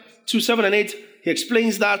 Peter 2, 7 and 8, he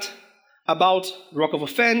explains that about rock of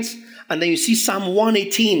offense. And then you see Psalm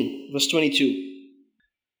 118, verse 22.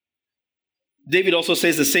 David also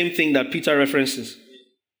says the same thing that Peter references.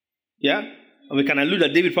 Yeah? And we can allude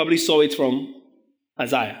that David probably saw it from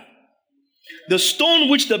Isaiah. The stone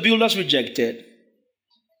which the builders rejected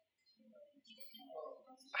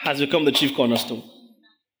has become the chief cornerstone.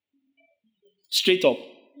 Straight up.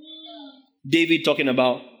 David talking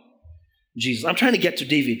about Jesus. I'm trying to get to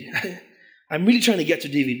David. I'm really trying to get to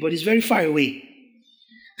David, but he's very far away.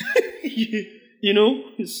 You know?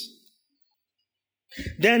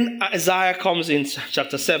 Then Isaiah comes in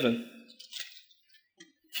chapter 7.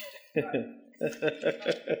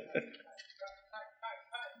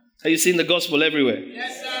 Are you seeing the gospel everywhere?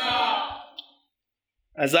 Yes, sir.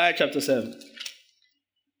 Isaiah chapter 7.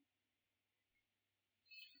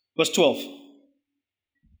 Verse 12.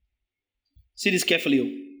 See this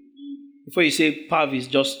carefully. Before you say Pav is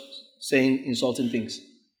just saying insulting things.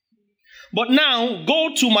 But now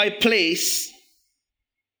go to my place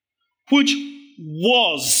which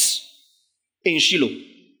was in Shiloh.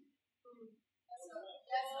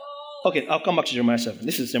 Okay, I'll come back to Jeremiah 7.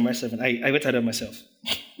 This is Jeremiah 7. I went ahead of myself.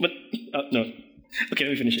 But, no. Okay,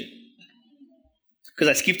 let me finish it. Because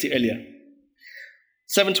I skipped it earlier.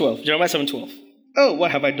 7:12. Jeremiah 7:12. Oh,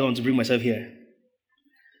 what have I done to bring myself here?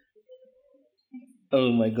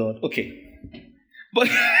 Oh my God. Okay. But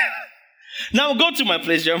now go to my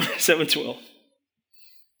place, Jeremiah 7:12.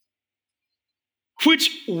 Which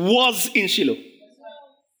was in Shiloh.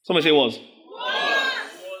 Somebody say was.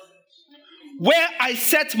 Where I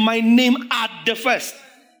set my name at the first.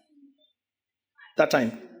 That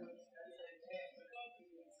time.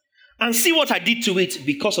 And see what I did to it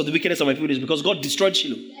because of the wickedness of my people. Because God destroyed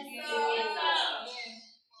Shiloh.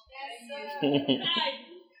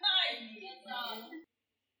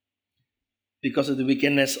 Because of the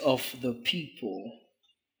wickedness of the people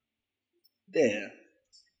there.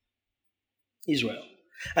 Israel.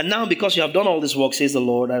 And now because you have done all this work, says the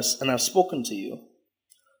Lord, and I've spoken to you,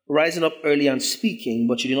 rising up early and speaking,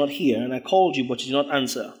 but you did not hear, and I called you, but you did not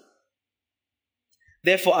answer.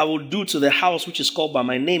 Therefore I will do to the house which is called by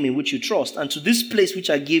my name, in which you trust, and to this place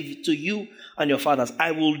which I give to you and your fathers,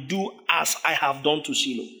 I will do as I have done to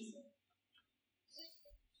Shiloh.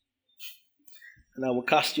 And I will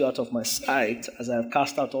cast you out of my sight, as I have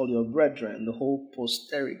cast out all your brethren, the whole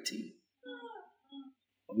posterity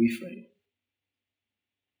of Ephraim.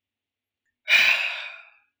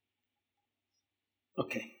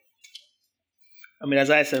 Okay. I'm in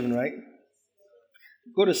Isaiah 7, right?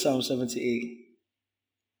 Go to Psalm 78.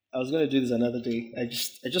 I was going to do this another day. I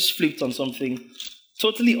just flipped on something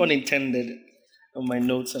totally unintended on my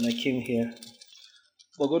notes and I came here.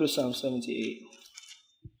 But go to Psalm 78.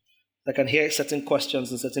 I can hear certain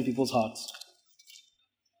questions in certain people's hearts.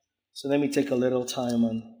 So let me take a little time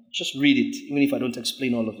and just read it, even if I don't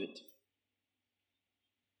explain all of it.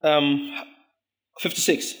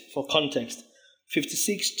 56, for context.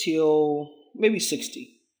 56 till maybe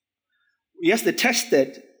 60. Yes, they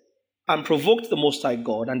tested and provoked the Most High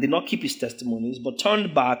God and did not keep his testimonies, but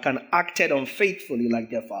turned back and acted unfaithfully like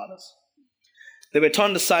their fathers. They were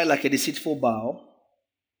turned aside like a deceitful bow,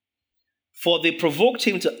 for they provoked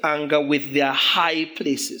him to anger with their high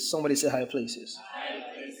places. Somebody say high places. High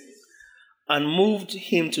places. And moved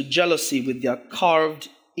him to jealousy with their carved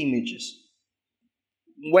images.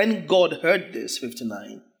 When God heard this,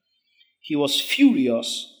 59, he was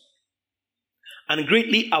furious and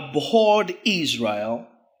greatly abhorred Israel,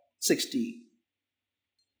 60,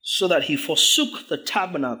 so that he forsook the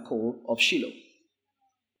tabernacle of Shiloh,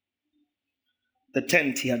 the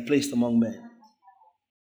tent he had placed among men.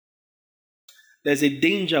 There's a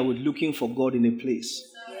danger with looking for God in a place.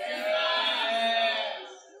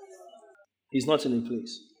 He's not in a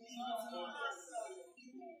place.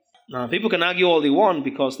 Now, people can argue all they want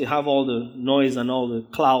because they have all the noise and all the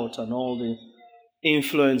clout and all the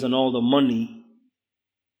influence and all the money.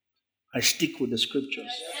 I stick with the scriptures.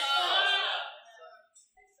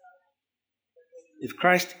 If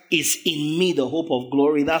Christ is in me, the hope of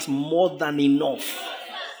glory, that's more than enough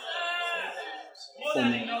for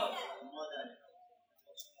me.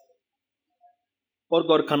 What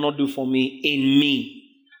God cannot do for me, in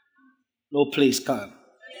me, no place can.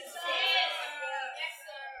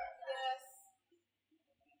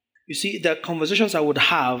 You see, there are conversations I would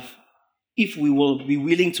have if we will be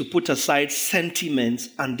willing to put aside sentiments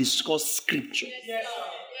and discuss scripture. Yes, sir. Yes,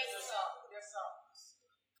 sir. Yes, sir.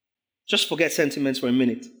 Just forget sentiments for a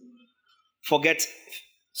minute. Forget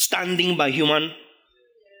standing by human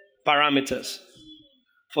parameters.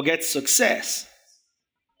 Forget success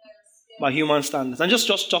by human standards. And just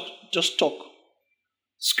talk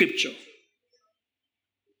scripture.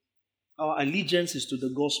 Our allegiance is to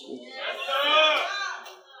the gospel.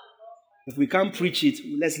 If we can't preach it,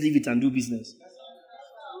 let's leave it and do business.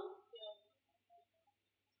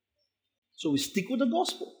 So we stick with the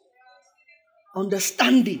gospel.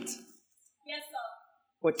 Understand it. Yes, sir.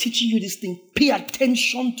 We're teaching you this thing. Pay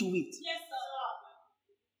attention to it. Yes,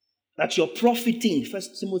 sir. That you're profiting. 1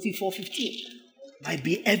 Timothy 4:15 might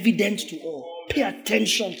be evident to all. Pay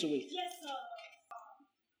attention to it. Yes, sir.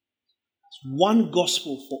 It's one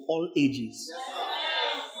gospel for all ages.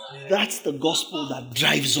 That's the gospel that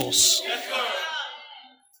drives us.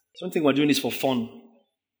 Don't think we're doing this for fun.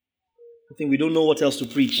 I think we don't know what else to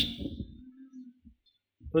preach.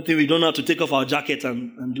 Don't think we don't know how to take off our jacket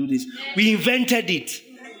and do this. We invented it.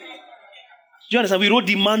 Do you understand? We wrote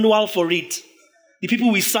the manual for it. The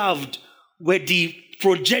people we served were the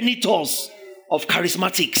progenitors of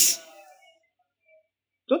charismatics.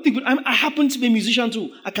 Don't think I happen to be a musician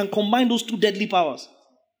too. I can combine those two deadly powers.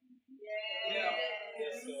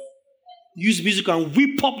 Use music and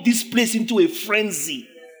whip up this place into a frenzy.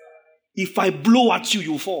 If I blow at you,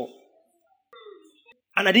 you fall.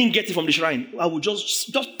 And I didn't get it from the shrine. I would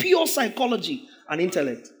just pure psychology and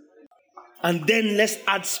intellect. And then let's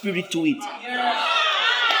add spirit to it.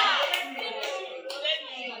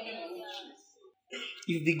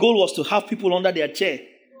 If the goal was to have people under their chair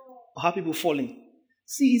or have people falling.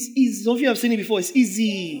 See, it's easy. Some of you have seen it before. It's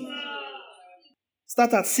easy.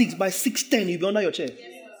 Start at 6. By 6:10, you'll be under your chair.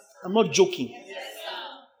 I'm not joking.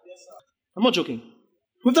 I'm not joking.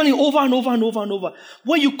 We've done it over and over and over and over.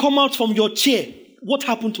 When you come out from your chair, what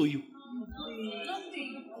happened to you?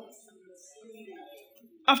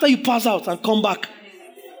 After you pass out and come back,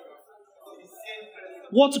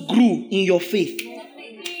 what grew in your faith?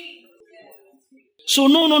 So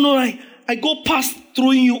no. I go past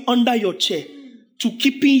throwing you under your chair to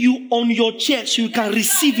keeping you on your chair so you can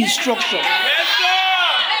receive instruction.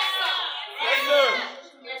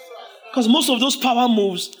 Because most of those power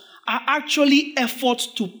moves are actually efforts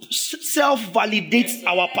to self-validate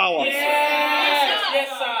our power. Yes,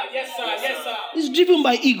 sir. It's driven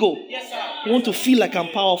by ego. Yes, sir. You want to feel like I'm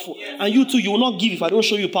powerful. And you too, you will not give if I don't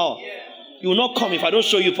show you power. You will not come if I don't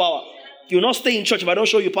show you power. You will not stay in church if I don't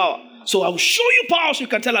show you power. So I will show you power so you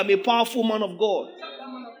can tell I'm a powerful man of God.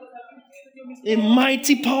 A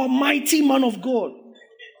mighty power, mighty man of God.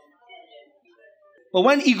 But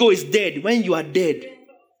when ego is dead, when you are dead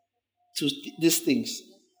to these things,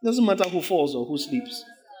 it doesn't matter who falls or who sleeps.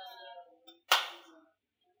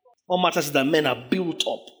 What matters is that men are built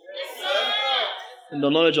up in the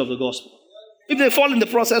knowledge of the gospel. If they fall in the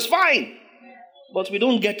process, fine. But we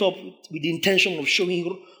don't get up with the intention of showing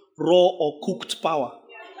raw or cooked power.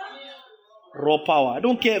 Raw power. I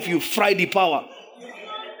don't care if you fry the power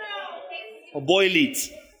or boil it.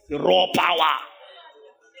 The raw power.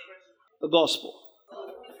 The gospel.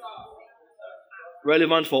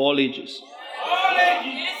 Relevant for all ages.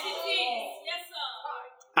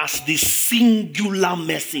 As the singular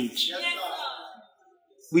message.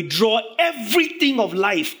 We draw everything of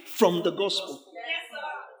life from the gospel.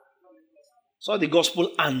 So the gospel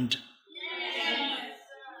and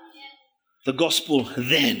the gospel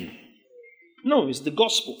then. No, it's the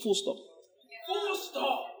gospel. Full stop. Full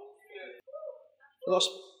stop. The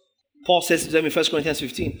gospel. Paul says in 1 Corinthians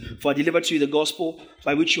 15, for I delivered to you the gospel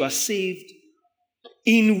by which you are saved,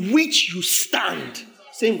 in which you stand.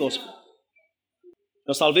 Same gospel.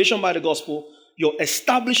 Your salvation by the gospel, you're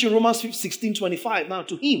established in Romans 16:25. Now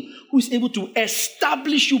to him who is able to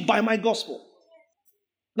establish you by my gospel.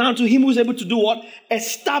 Now to him who is able to do what?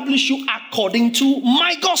 Establish you according to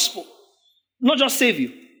my gospel. Not just save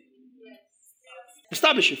you.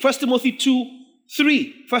 Establish you. 1 Timothy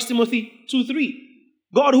 2:3. 1 Timothy 2:3.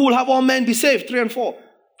 God who will have all men be saved. 3 and 4.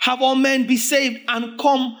 Have all men be saved and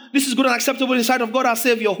come. This is good and acceptable in the sight of God our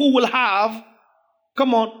Savior. Who will have,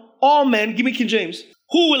 come on, all men. Give me King James.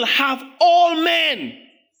 Who will have all men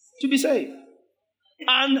to be saved.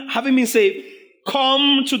 And having been saved,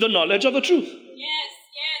 come to the knowledge of the truth. Yes.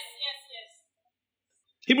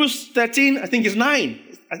 Hebrews 13, I think it's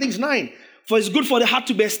 9. For it's good for the heart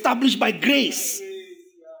to be established by grace.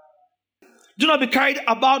 Do not be carried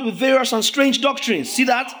about with various and strange doctrines. See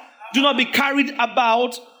that? Do not be carried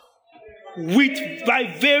about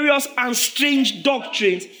by various and strange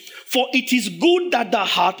doctrines. For it is good that the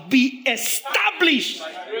heart be established.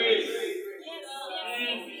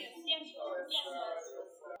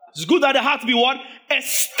 It's good that the heart be what?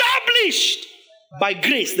 Established by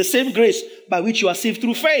grace. The same grace by which you are saved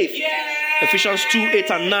through faith. Ephesians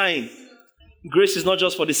 2:8 and 9. Grace is not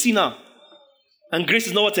just for the sinner. And grace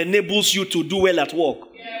is not what enables you to do well at work.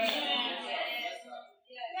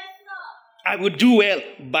 I will do well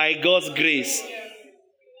by God's grace.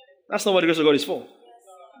 That's not what the grace of God is for.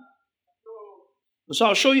 So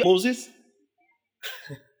I'll show you Moses.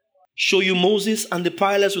 Show you Moses and the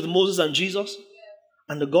parallels with Moses and Jesus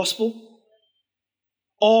and the gospel.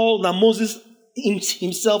 All that Moses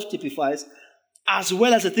himself typifies, as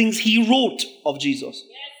well as the things he wrote of Jesus.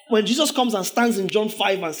 When Jesus comes and stands in John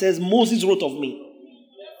 5 and says, Moses wrote of me,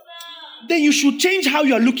 then you should change how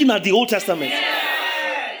you are looking at the Old Testament.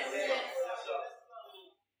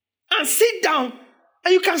 And sit down,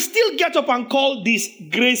 and you can still get up and call this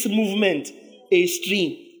grace movement a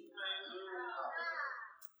stream.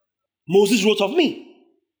 Moses wrote of me.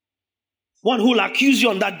 One who will accuse you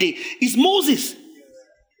on that day is Moses.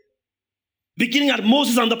 Beginning at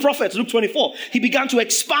Moses and the prophets, Luke 24, he began to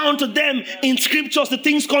expound to them in scriptures the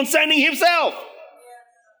things concerning himself.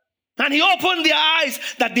 And he opened their eyes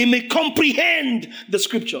that they may comprehend the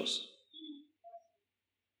scriptures.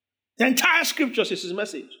 The entire scriptures is his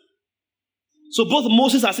message. So both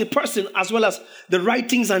Moses as a person as well as the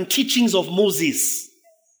writings and teachings of Moses.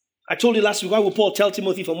 I told you last week, why would Paul tell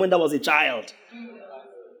Timothy from when that was a child?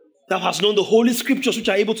 Thou hast known the holy scriptures which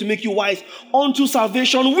are able to make you wise unto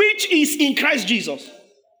salvation, which is in Christ Jesus.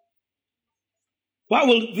 Why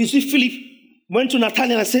will we see Philip went to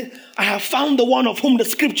Nathanael and said, I have found the one of whom the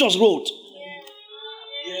scriptures wrote.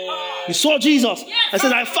 He saw Jesus and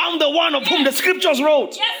said, I found the one of whom the scriptures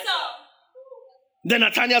wrote. Then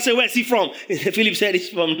Nathanael said, where is he from? Philip said, he's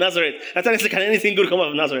from Nazareth. Nathanael said, can anything good come out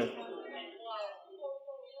of Nazareth?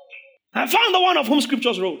 I found the one of whom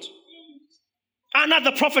scriptures wrote. Anna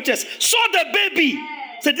the prophetess saw the baby.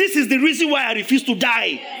 Said, this is the reason why I refuse to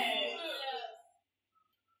die.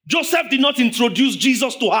 Joseph did not introduce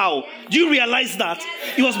Jesus to her. Do you realize that?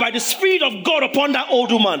 It was by the Spirit of God upon that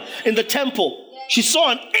old woman in the temple. She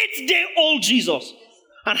saw an 8-day-old Jesus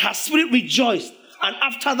and her spirit rejoiced. And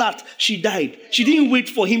after that, she died. She didn't wait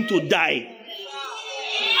for him to die.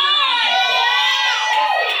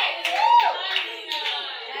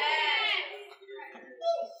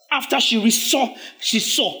 After she saw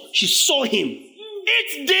him.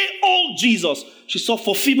 8-day-old Jesus. She saw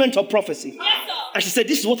fulfillment of prophecy. And she said,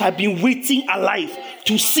 this is what I've been waiting alive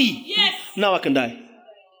to see. Yes. Now I can die.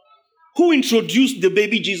 Who introduced the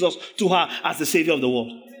baby Jesus to her as the Savior of the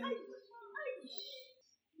world?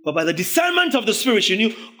 But by the discernment of the Spirit, she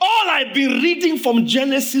knew all I've been reading from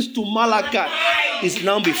Genesis to Malachi is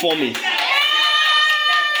now before me.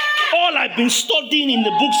 All I've been studying in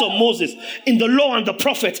the books of Moses, in the law and the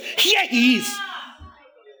prophets, here he is.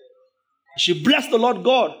 She blessed the Lord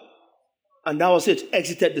God. And that was it.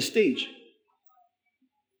 Exited the stage.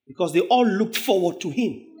 Because they all looked forward to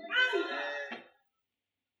him.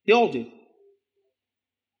 They all did.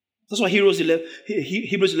 That's why Hebrews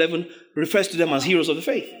 11 refers to them as heroes of the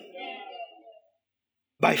faith.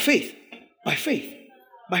 By faith. By faith.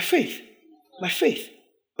 By faith. By faith.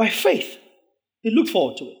 By faith. They looked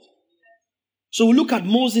forward to it. So we look at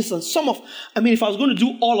Moses and if I was going to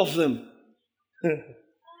do all of them,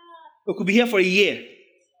 we could be here for a year.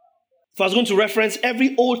 If I was going to reference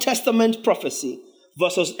every Old Testament prophecy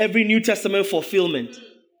versus every New Testament fulfillment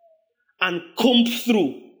and comb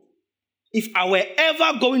through, if I were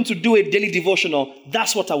ever going to do a daily devotional,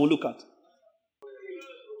 that's what I would look at.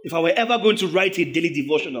 If I were ever going to write a daily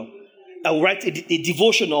devotional, I would write a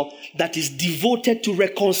devotional that is devoted to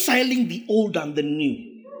reconciling the old and the new.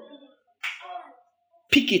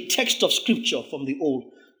 Pick a text of scripture from the old,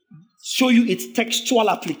 show you its textual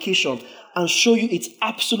application, and show you its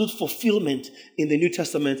absolute fulfillment in the New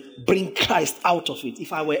Testament. Bring Christ out of it.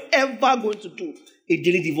 If I were ever going to do a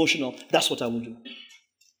daily devotional, that's what I would do.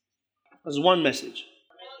 That's one message.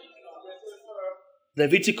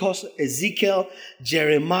 Leviticus, Ezekiel,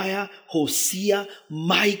 Jeremiah, Hosea,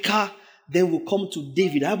 Micah. Then we'll come to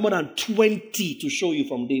David. I have more than 20 to show you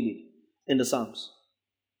from David in the Psalms.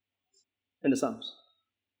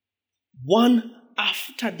 One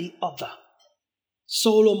after the other.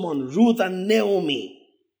 Solomon, Ruth, and Naomi.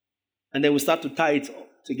 And then we start to tie it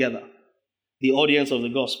together. The audience of the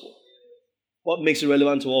gospel. What makes it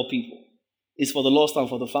relevant to all people? It's for the lost and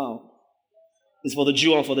for the found. It's for the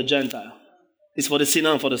Jew and for the Gentile. It's for the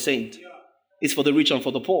sinner and for the saint. It's for the rich and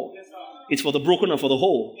for the poor. It's for the broken and for the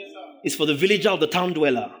whole. It's for the villager and the town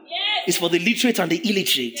dweller. It's for the literate and the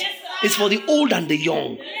illiterate. It's for the old and the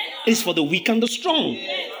young. It's for the weak and the strong.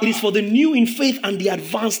 It is for the new in faith and the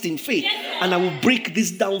advanced in faith. And I will break this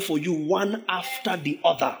down for you one after the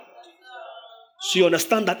other. So you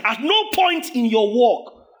understand that at no point in your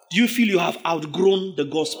walk do you feel you have outgrown the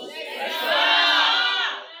gospel.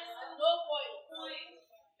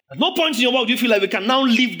 At no point in your walk do you feel like we can now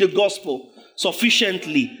live the gospel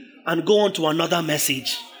sufficiently and go on to another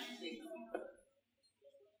message.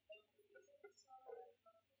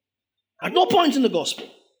 At no point in the gospel.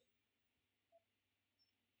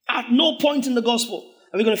 At no point in the gospel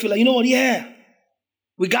are we going to feel like, you know what, yeah,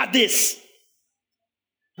 we got this.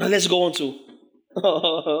 Now let's go on to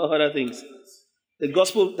other things. The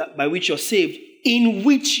gospel that by which you're saved, in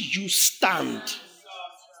which you stand.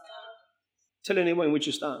 Tell your neighbor in which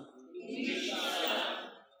you stand.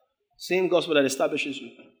 Same gospel that establishes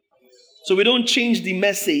you. So we don't change the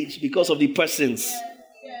message because of the persons.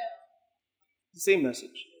 The same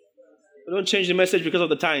message. We don't change the message because of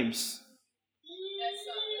the times.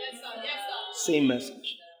 Same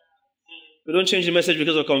message. We don't change the message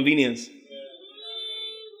because of convenience.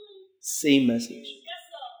 Same message.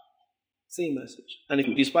 Same message. And if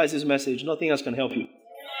you despise this message, nothing else can help you.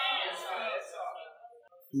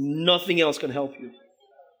 Nothing else can help you.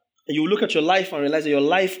 And you look at your life and realize that your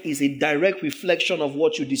life is a direct reflection of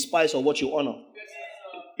what you despise or what you honor.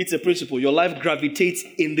 It's a principle. Your life gravitates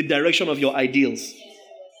in the direction of your ideals.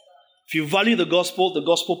 If you value the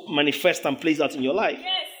gospel manifests and plays out in your life.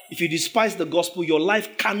 If you despise the gospel, your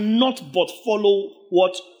life cannot but follow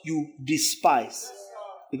what you despise.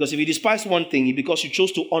 Because if you despise one thing, it's because you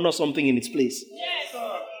chose to honor something in its place.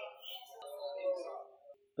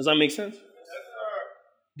 Does that make sense?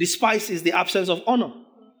 Despise is the absence of honor.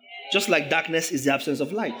 Just like darkness is the absence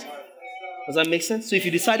of light. Does that make sense? So if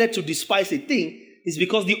you decided to despise a thing, it's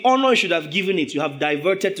because the honor you should have given it, you have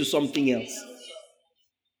diverted to something else.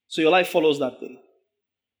 So your life follows that thing.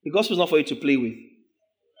 The gospel is not for you to play with.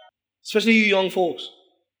 Especially you young folks.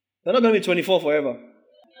 They're not going to be 24 forever.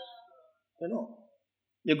 They're not.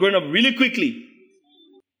 You're growing up really quickly.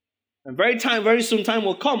 And very soon time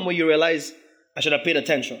will come when you realize, I should have paid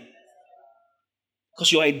attention.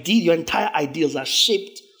 Because your entire ideals are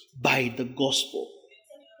shaped by the gospel.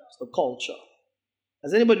 It's the culture.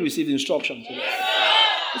 Has anybody received instruction today?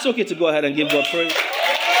 It's okay to go ahead and give God praise.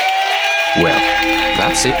 Well,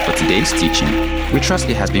 that's it for today's teaching. We trust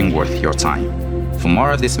it has been worth your time. For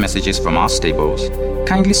more of these messages from our stables,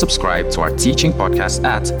 kindly subscribe to our teaching podcast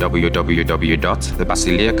at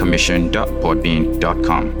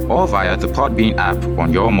www.thebasileacommission.podbean.com or via the Podbean app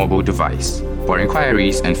on your mobile device. For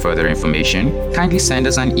inquiries and further information, kindly send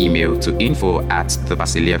us an email to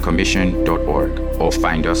info@thebasileacommission.org or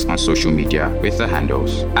find us on social media with the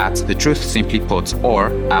handles @The Truth Simply Put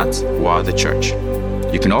or @WaTheChurch.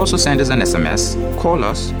 You can also send us an SMS, call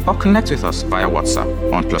us, or connect with us via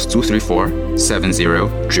WhatsApp on +234 70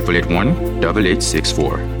 881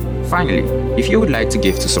 8864. Finally, if you would like to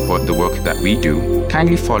give to support the work that we do,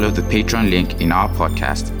 kindly follow the Patreon link in our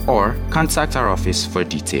podcast or contact our office for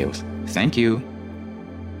details. Thank you.